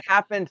 Because that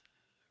happened...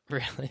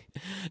 Really?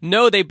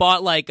 No, they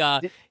bought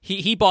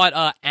he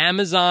bought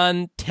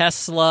Amazon,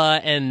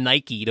 Tesla, and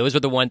Nike. Those were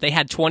the ones. They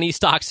had 20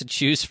 stocks to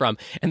choose from.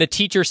 And the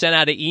teacher sent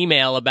out an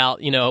email about,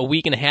 a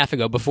week and a half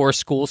ago before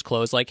schools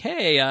closed, like,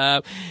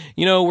 hey,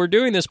 we're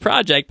doing this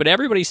project, but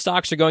everybody's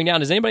stocks are going down.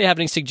 Does anybody have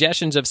any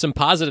suggestions of some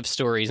positive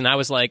stories? And I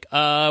was like,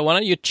 why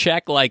don't you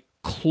check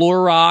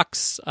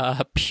Clorox,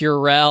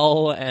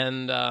 Purell,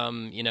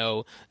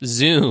 and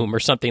Zoom or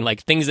something,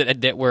 like things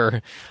that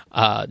were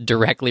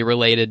directly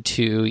related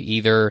to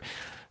either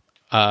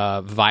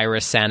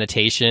virus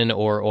sanitation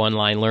or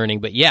online learning.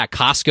 But yeah,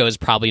 Costco is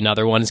probably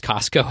another one. Is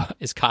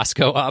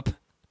Costco up?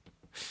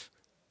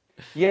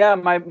 Yeah,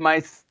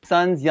 my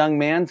son's young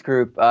man's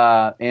group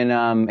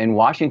in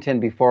Washington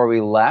before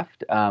we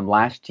left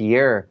last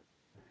year,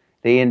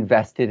 they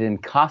invested in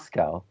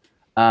Costco.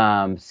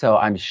 So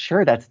I'm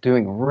sure that's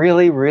doing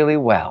really, really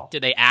well.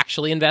 Did they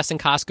actually invest in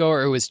Costco,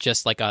 or it was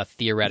just like a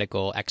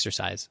theoretical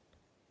exercise?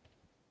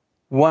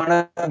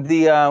 One of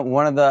the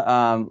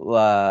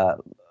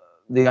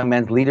young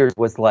men's leaders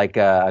was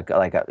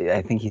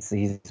I think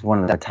he's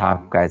one of the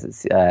top guys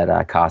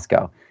at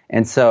Costco,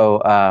 and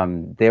so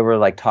they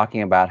were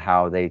talking about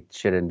how they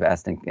should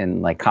invest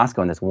in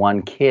Costco and this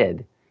one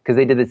kid, because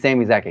they did the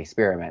same exact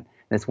experiment.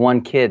 This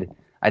one kid,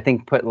 I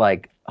think, put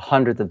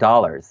hundreds of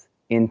dollars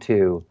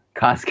into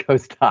Costco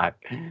stock.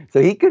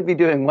 So he could be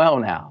doing well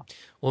now.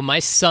 Well, my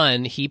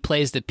son, he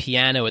plays the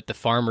piano at the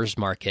farmer's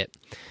market,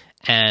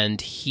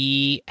 and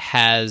he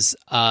has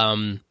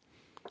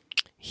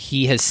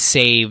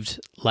saved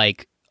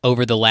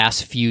over the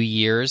last few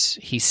years,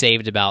 he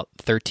saved about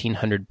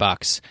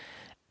 $1,300.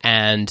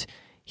 And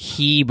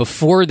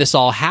before this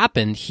all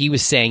happened, he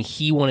was saying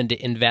he wanted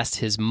to invest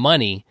his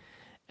money.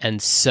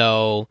 And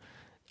so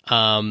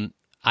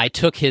I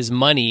took his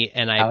money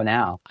and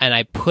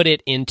I put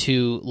it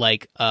into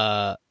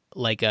a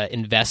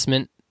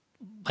investment,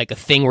 like a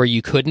thing where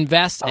you could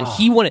invest. And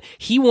he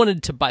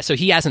wanted to buy. So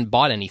he hasn't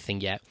bought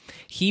anything yet.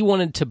 He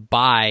wanted to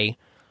buy.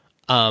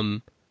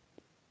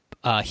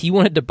 He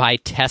wanted to buy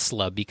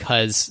Tesla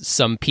because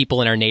some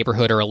people in our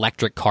neighborhood are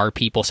electric car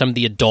people. Some of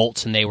the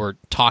adults, and they were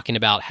talking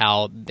about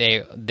how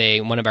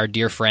one of our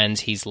dear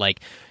friends,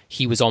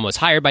 he was almost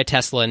hired by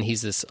Tesla, and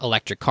he's this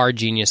electric car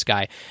genius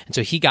guy. And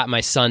so he got my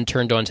son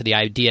turned on to the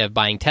idea of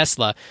buying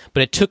Tesla,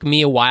 but it took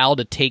me a while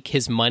to take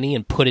his money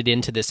and put it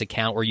into this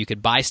account where you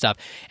could buy stuff.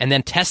 And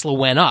then Tesla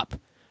went up,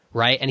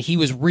 right? And he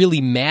was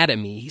really mad at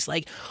me. He's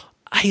like,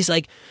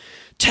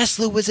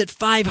 Tesla was at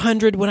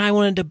 500 when I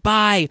wanted to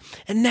buy,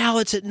 and now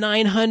it's at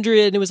 900.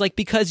 And it was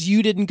because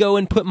you didn't go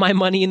and put my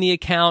money in the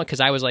account, because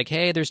I was like,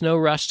 hey, there's no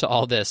rush to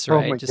all this,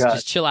 right?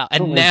 Just chill out.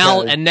 And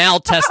now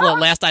Tesla,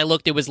 last I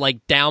looked, it was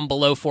down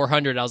below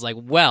 400. I was like,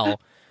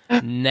 well,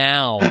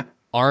 now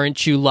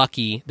aren't you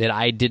lucky that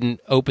I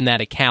didn't open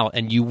that account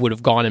and you would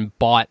have gone and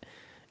bought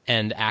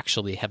and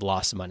actually have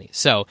lost money.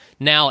 So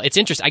now it's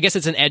interesting. I guess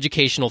it's an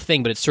educational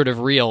thing, but it's sort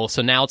of real.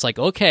 So now it's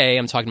okay,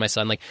 I'm talking to my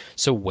son,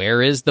 so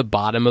where is the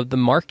bottom of the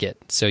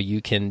market so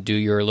you can do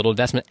your little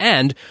investment?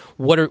 And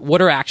what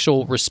are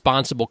actual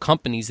responsible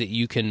companies that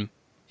you can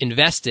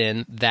invest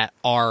in that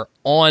are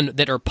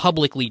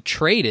publicly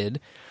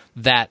traded,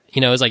 that,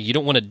 it's you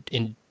don't want to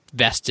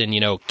invest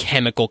in,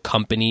 chemical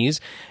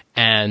companies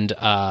and,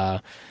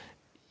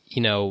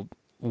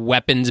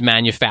 weapons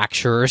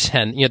manufacturers,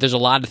 and there's a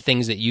lot of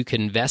things that you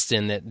can invest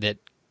in that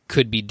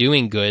could be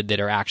doing good that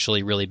are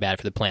actually really bad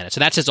for the planet. So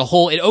that's just a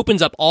whole. It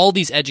opens up all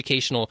these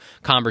educational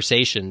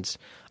conversations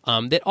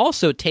that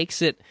also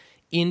takes it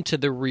into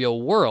the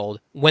real world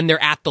when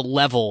they're at the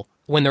level,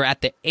 when they're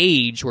at the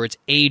age where it's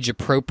age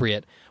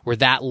appropriate, where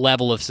that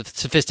level of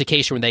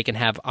sophistication where they can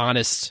have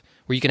honest.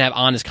 Where you can have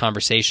honest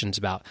conversations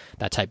about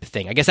that type of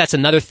thing. I guess that's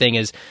another thing,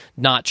 is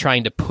not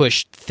trying to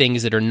push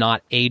things that are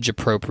not age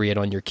appropriate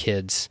on your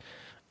kids,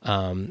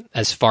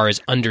 as far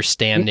as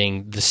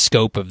understanding the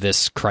scope of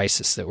this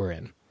crisis that we're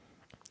in.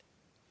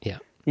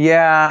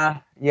 Yeah,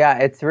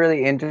 it's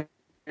really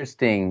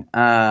interesting,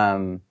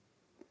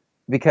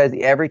 because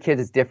every kid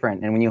is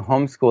different, and when you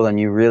homeschool them,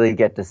 you really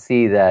get to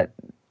see that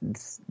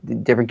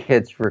different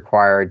kids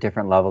require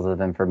different levels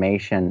of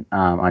information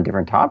on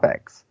different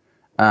topics.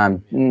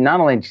 Not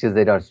only because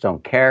they just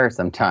don't care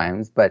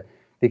sometimes, but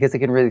because it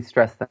can really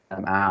stress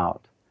them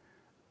out.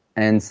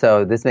 And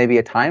so this may be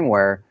a time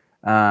where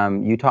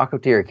you talk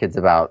to your kids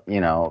about,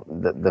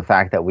 the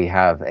fact that we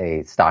have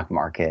a stock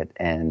market,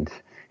 and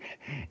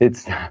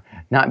it's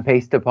not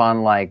based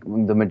upon like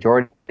the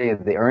majority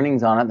of the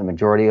earnings on it, the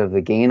majority of the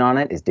gain on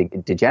it is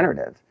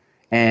degenerative.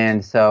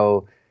 And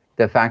so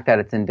the fact that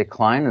it's in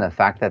decline and the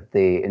fact that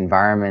the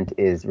environment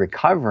is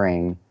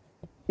recovering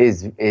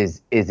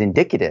is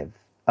indicative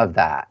of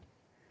that.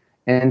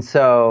 And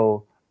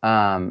so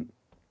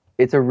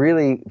it's a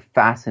really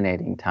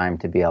fascinating time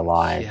to be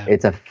alive. Yeah.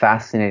 It's a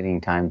fascinating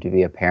time to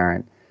be a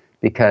parent,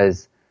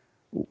 because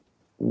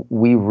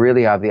we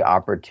really have the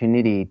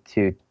opportunity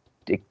to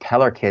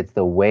tell our kids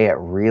the way it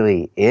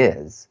really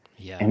is,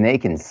 and they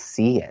can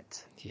see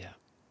it. Yeah,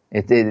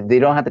 they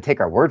don't have to take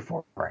our word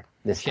for it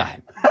this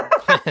time.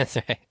 That's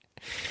right.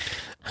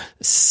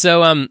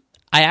 So,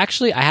 I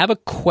have a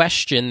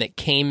question that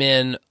came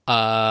in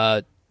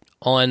on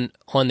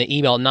the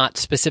email, not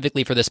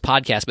specifically for this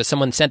podcast, but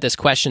someone sent this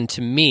question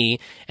to me,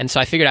 and so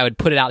I figured I would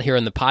put it out here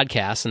on the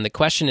podcast. And the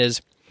question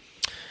is,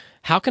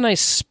 how can I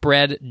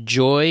spread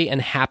joy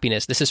and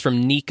happiness? This is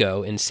from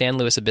Nico in San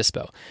Luis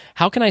Obispo.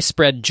 How can I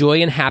spread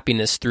joy and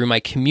happiness through my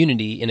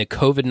community in a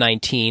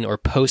COVID-19 or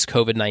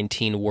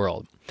post-COVID-19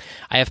 world?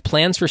 I have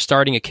plans for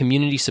starting a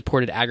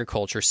community-supported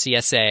agriculture,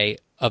 CSA,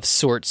 of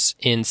sorts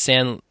in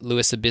San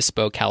Luis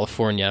Obispo,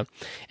 California,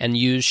 and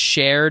use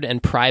shared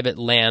and private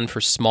land for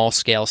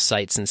small-scale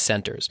sites and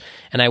centers.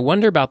 And I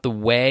wonder about the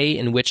way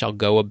in which I'll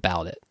go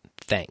about it.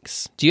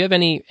 Thanks. Do you have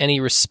any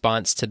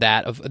response to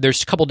that?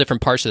 There's a couple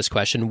different parts of this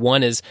question.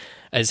 One is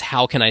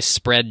how can I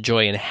spread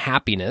joy and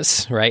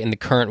happiness, right, in the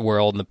current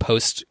world, in the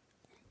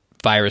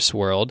post-virus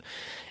world?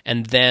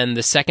 And then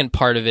the second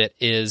part of it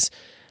is,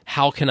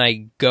 how can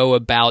I go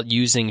about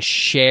using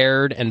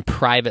shared and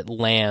private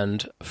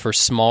land for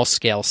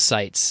small-scale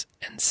sites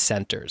and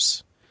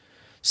centers?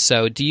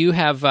 So do you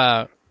have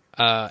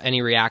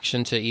any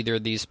reaction to either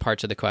of these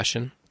parts of the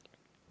question?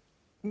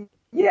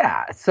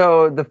 Yeah.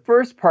 So the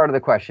first part of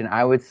the question,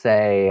 I would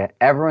say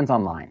everyone's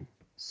online.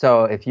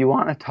 So if you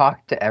want to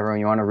talk to everyone,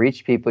 you want to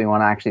reach people, you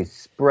want to actually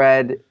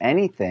spread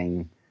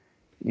anything,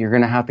 you're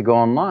going to have to go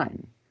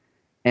online.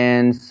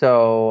 And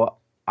so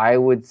I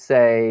would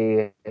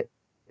say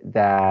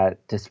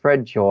that to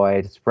spread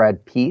joy, to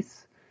spread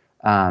peace,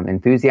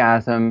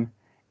 enthusiasm,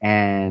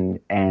 and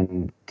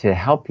to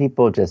help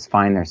people just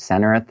find their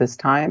center at this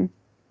time,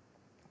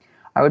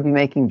 I would be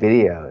making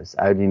videos.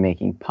 I would be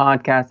making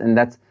podcasts, and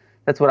that's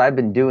what I've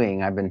been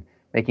doing. I've been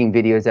making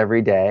videos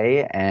every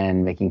day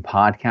and making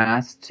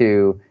podcasts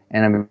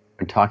and I've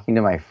been talking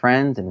to my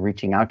friends and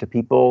reaching out to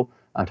people.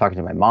 I'm talking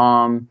to my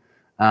mom,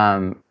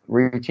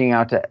 reaching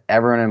out to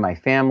everyone in my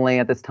family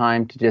at this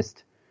time to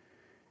just,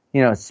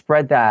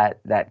 spread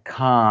that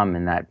calm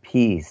and that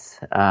peace,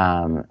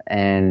 and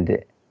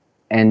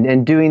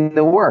doing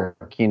the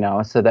work,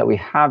 so that we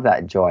have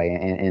that joy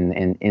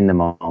in the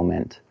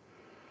moment.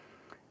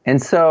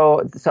 And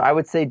so I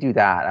would say do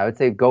that. I would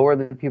say go where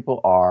the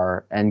people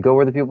are and go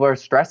where the people are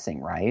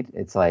stressing, right?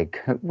 It's like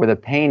where the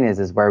pain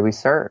is where we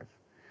serve.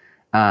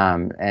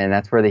 And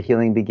that's where the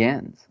healing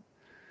begins.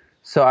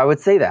 So I would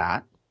say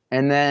that.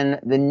 And then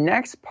the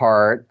next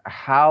part,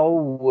 how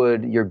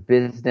would your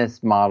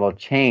business model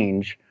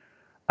change?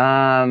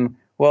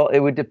 Well, it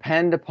would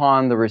depend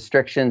upon the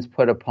restrictions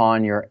put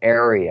upon your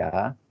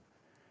area,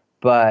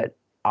 but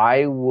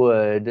I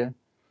would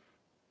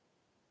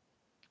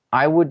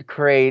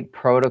create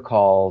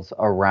protocols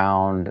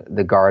around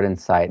the garden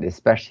site,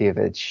 especially if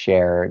it's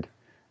shared.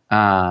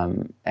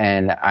 And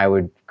I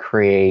would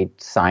create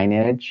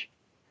signage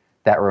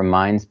that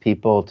reminds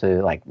people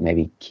to like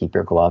maybe keep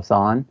your gloves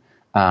on,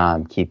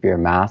 keep your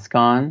mask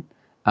on,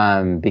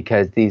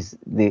 because these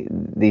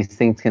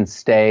things can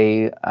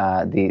stay.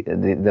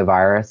 The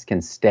virus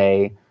can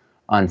stay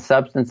on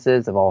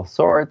substances of all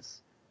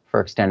sorts for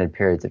extended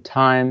periods of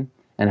time.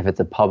 And if it's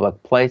a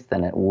public place,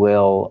 then it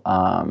will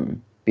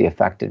be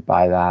affected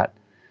by that.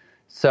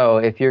 So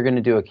if you're going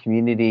to do a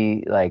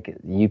community like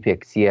you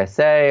pick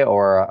CSA,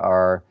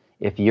 or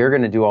if you're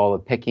going to do all the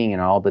picking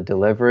and all the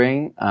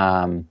delivering,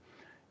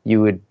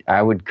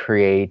 I would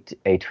create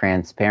a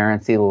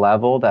transparency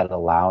level that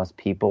allows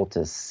people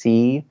to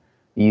see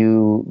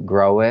you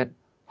grow it,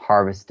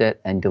 harvest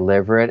it, and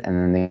deliver it, and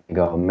then they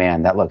go,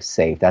 man, that looks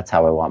safe. That's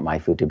how I want my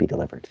food to be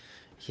delivered.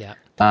 Yeah.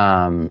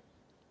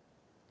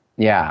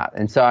 Yeah,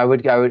 and so I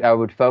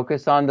would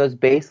focus on those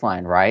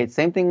baseline, right?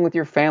 Same thing with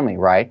your family,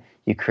 right?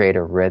 You create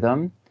a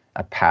rhythm,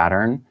 a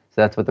pattern.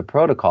 So that's what the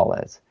protocol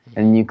is.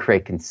 And you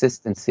create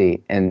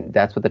consistency, and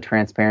that's what the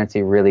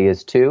transparency really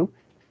is too.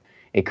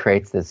 It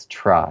creates this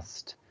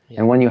trust. Yeah.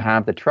 And when you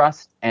have the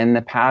trust and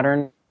the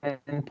pattern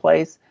in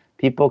place,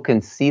 people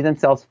can see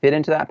themselves fit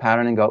into that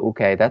pattern and go,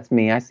 okay, that's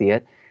me, I see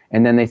it.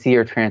 And then they see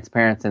your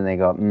transparency and they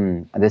go,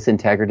 this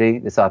integrity,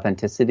 this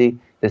authenticity,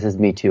 this is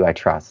me too, I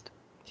trust.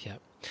 Yeah.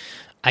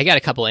 I got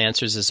a couple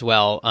answers as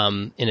well,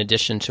 in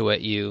addition to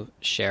what you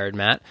shared,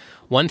 Matt.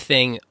 One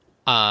thing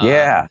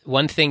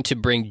to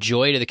bring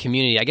joy to the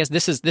community, I guess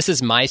this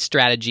is my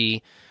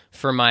strategy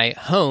for my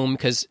home,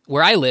 because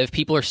where I live,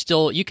 people are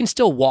still, you can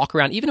still walk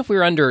around, even if we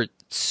were under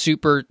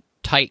super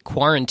tight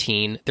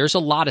quarantine, there's a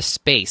lot of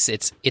space.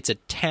 It's a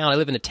town. I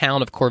live in the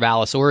town of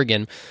Corvallis,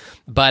 Oregon,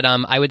 but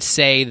I would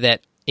say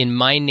that in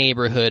my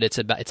neighborhood, it's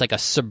like a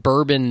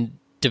suburban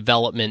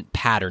development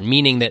pattern,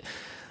 meaning that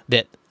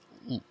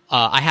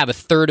I have a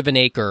third of an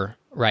acre,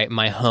 right,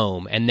 my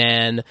home, and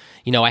then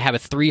I have a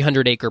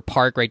 300-acre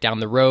park right down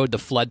the road, the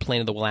floodplain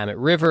of the Willamette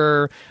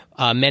River.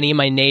 Many of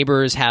my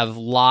neighbors have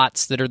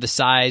lots that are the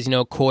size,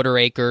 quarter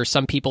acre.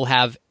 Some people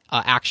have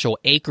actual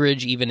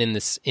acreage even in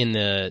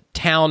the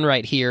town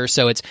right here.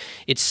 So it's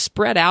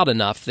spread out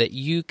enough that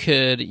you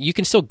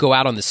can still go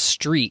out on the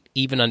street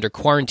even under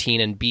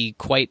quarantine and be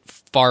quite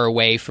far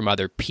away from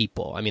other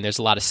people. I mean, there's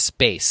a lot of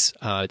space.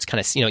 It's kind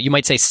of, you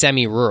might say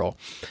semi-rural.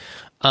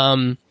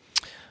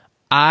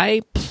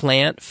 I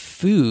plant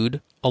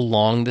food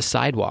along the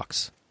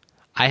sidewalks.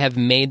 I have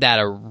made that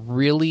a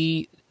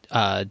really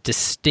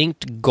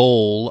distinct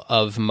goal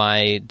of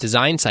my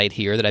design site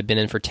here that I've been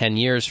in for 10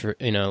 years, for,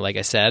 like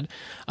I said.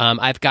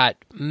 I've got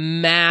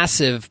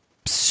massive,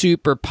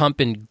 super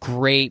pumping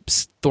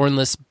grapes,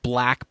 thornless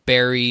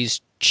blackberries,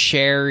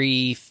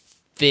 cherry,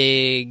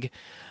 fig,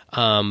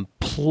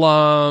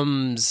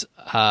 plums,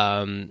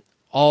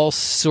 all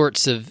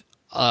sorts of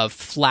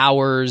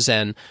flowers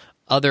and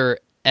other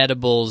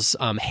edibles,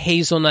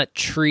 hazelnut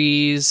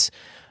trees,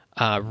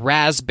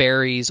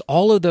 raspberries.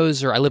 All of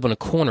those I live on a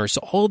corner,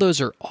 so all of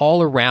those are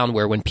all around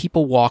where when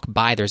people walk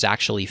by, there's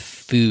actually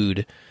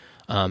food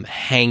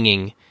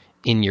hanging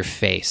in your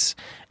face.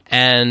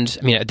 And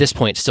I mean, at this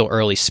point, it's still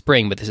early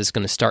spring, but this is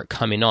going to start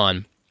coming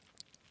on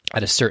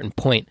at a certain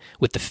point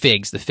with the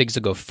figs. The figs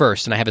will go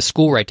first, and I have a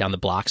school right down the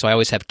block, so I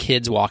always have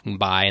kids walking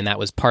by, and that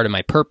was part of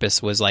my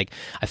purpose, was like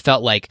I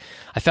felt like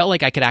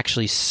I could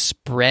actually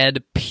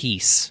spread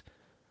peace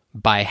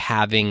by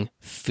having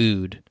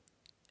food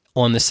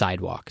on the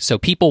sidewalk. So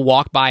people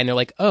walk by and they're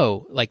like,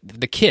 oh, like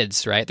the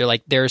kids, right? They're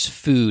like, there's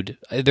food.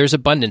 There's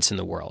abundance in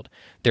the world.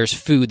 There's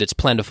food that's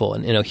plentiful,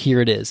 and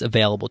here it is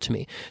available to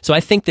me. So I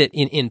think that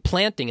in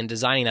planting and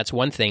designing, that's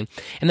one thing.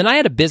 And then I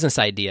had a business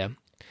idea.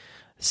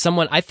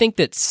 I think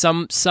that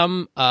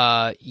some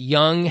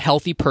young,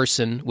 healthy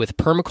person with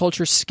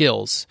permaculture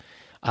skills,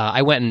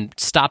 I went and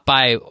stopped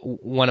by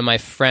one of my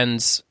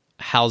friends'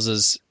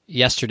 houses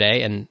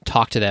yesterday and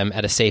talked to them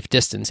at a safe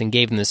distance and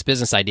gave them this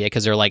business idea,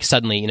 because they're like,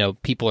 suddenly,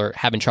 people are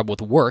having trouble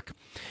with work.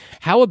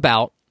 How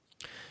about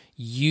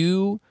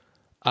you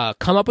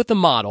come up with a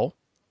model,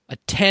 a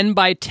 10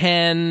 by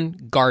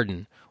 10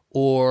 garden,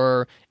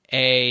 or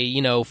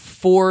a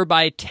 4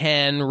 by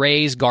 10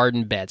 raised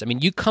garden beds. I mean,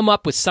 you come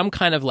up with some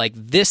kind of like,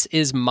 this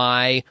is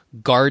my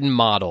garden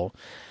model,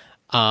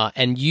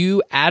 and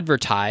you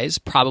advertise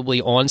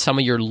probably on some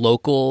of your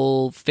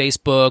local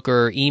Facebook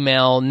or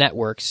email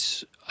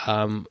networks.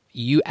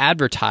 You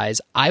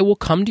advertise, I will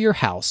come to your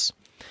house.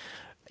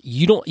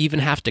 You don't even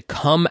have to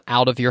come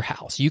out of your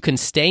house. You can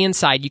stay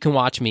inside. You can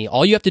watch me.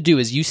 All you have to do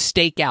is you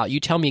stake out. You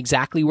tell me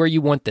exactly where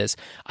you want this.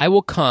 I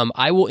will come.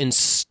 I will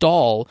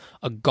install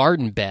a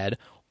garden bed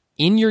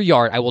in your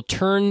yard. I will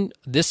turn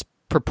this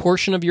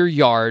proportion of your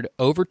yard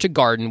over to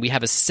garden. We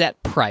have a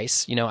set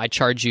price. I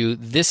charge you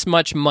this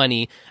much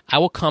money. I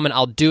will come and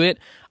I'll do it.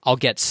 I'll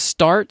get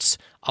starts.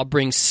 I'll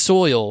bring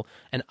soil,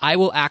 and I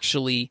will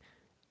actually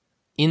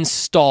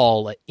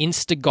install an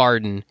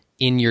Insta-garden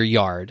in your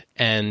yard.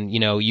 And,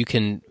 you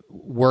can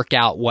work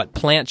out what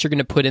plants you're going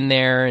to put in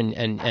there,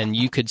 and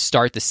you could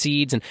start the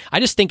seeds. And I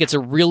just think it's a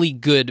really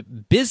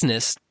good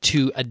business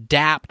to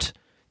adapt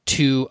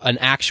to an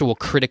actual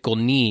critical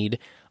need,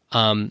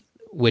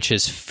 which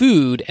is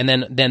food, and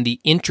then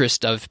the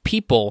interest of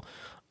people.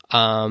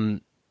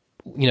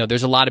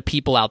 There's a lot of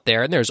people out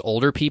there, and there's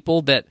older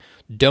people that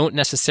don't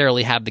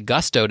necessarily have the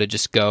gusto to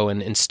just go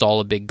and install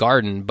a big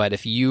garden. But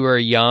if you are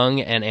young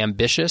and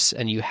ambitious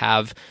and you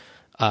have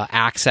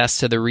access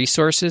to the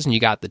resources and you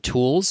got the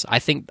tools, I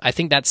think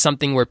that's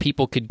something where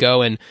people could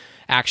go and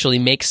actually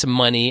make some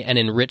money and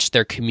enrich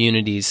their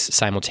communities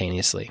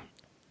simultaneously.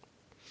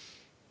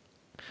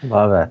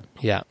 Love it.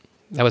 Yeah.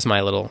 That was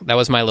my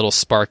little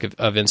spark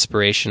of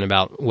inspiration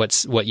about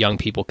what young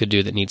people could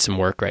do that need some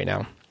work right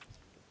now.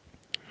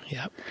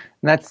 Yeah.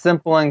 And that's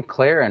simple and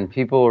clear, and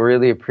people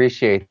really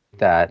appreciate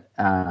that.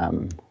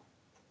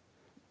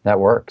 That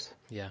works.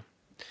 Yeah.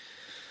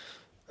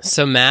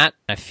 So, Matt,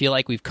 I feel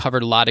like we've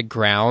covered a lot of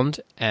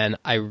ground, and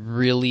I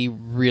really,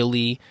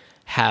 really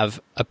have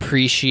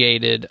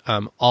appreciated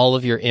all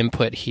of your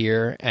input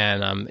here,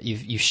 and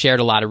you've shared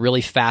a lot of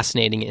really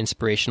fascinating,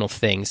 inspirational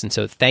things. And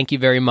so, thank you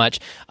very much.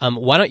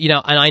 Why don't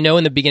and I know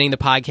in the beginning of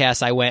the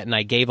podcast, I went and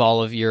I gave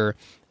all of your.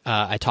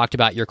 I talked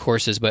about your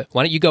courses, but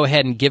why don't you go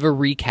ahead and give a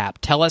recap?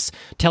 Tell us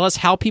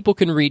how people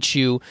can reach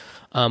you,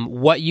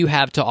 what you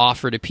have to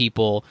offer to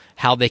people,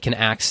 how they can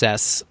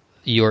access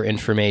your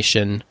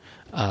information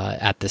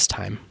at this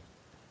time.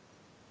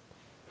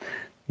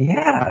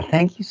 Yeah,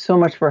 thank you so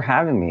much for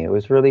having me. It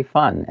was really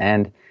fun.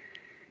 And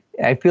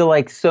I feel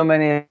like so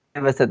many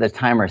of us at the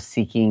time are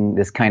seeking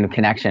this kind of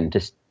connection,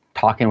 just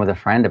talking with a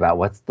friend about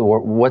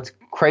what's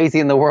crazy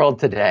in the world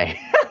today.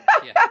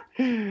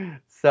 Yeah.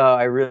 So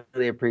I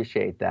really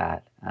appreciate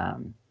that.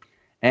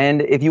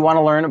 And if you want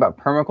to learn about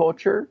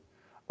permaculture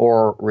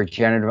or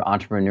regenerative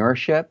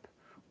entrepreneurship,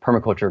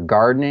 permaculture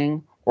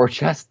gardening, or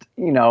just,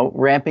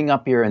 ramping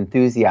up your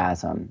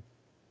enthusiasm,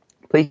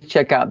 please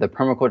check out the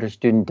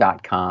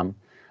permaculturestudent.com.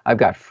 I've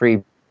got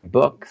free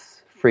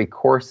books, free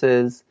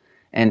courses,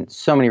 and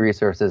so many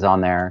resources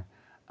on there.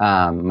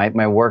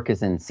 My work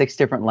is in 6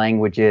 different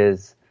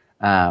languages.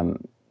 My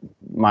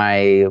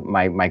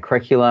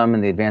curriculum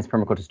in the Advanced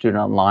Permaculture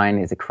Student Online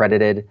is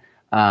accredited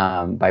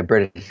by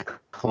British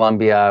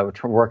Columbia.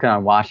 We're working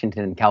on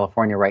Washington and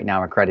California right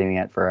now, accrediting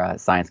it for a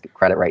science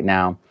credit right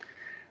now.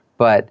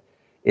 But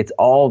it's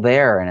all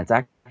there, and it's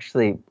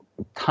actually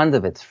tons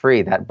of it's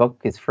free. That book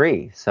is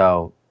free.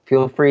 So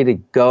feel free to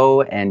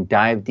go and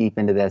dive deep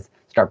into this,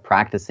 start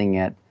practicing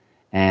it,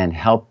 and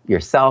help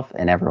yourself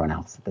and everyone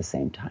else at the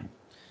same time.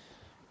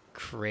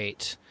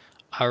 Great.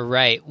 All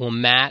right. Well,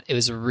 Matt, it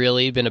was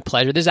really been a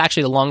pleasure. This is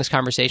actually the longest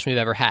conversation we've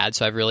ever had,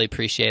 so I've really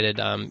appreciated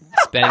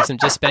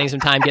spending some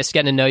time just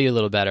getting to know you a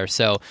little better.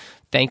 So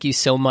thank you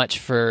so much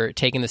for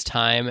taking this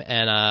time.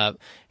 And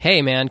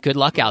hey, man, good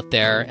luck out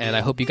there. And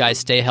I hope you guys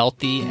stay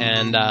healthy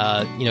and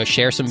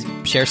share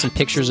some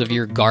pictures of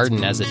your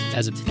garden as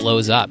it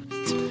blows up.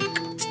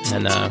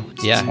 And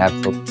yeah,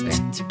 absolutely.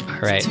 All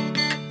right.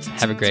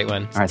 Have a great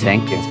one. All right.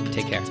 Thank you.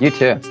 Take care. You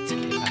too.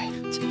 Okay, bye.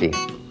 See you.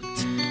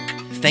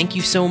 Thank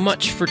you so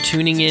much for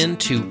tuning in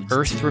to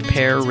Earth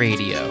Repair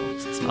Radio.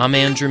 I'm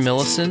Andrew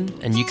Millison,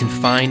 and you can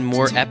find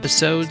more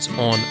episodes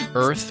on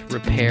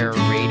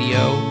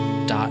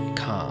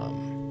earthrepairradio.com.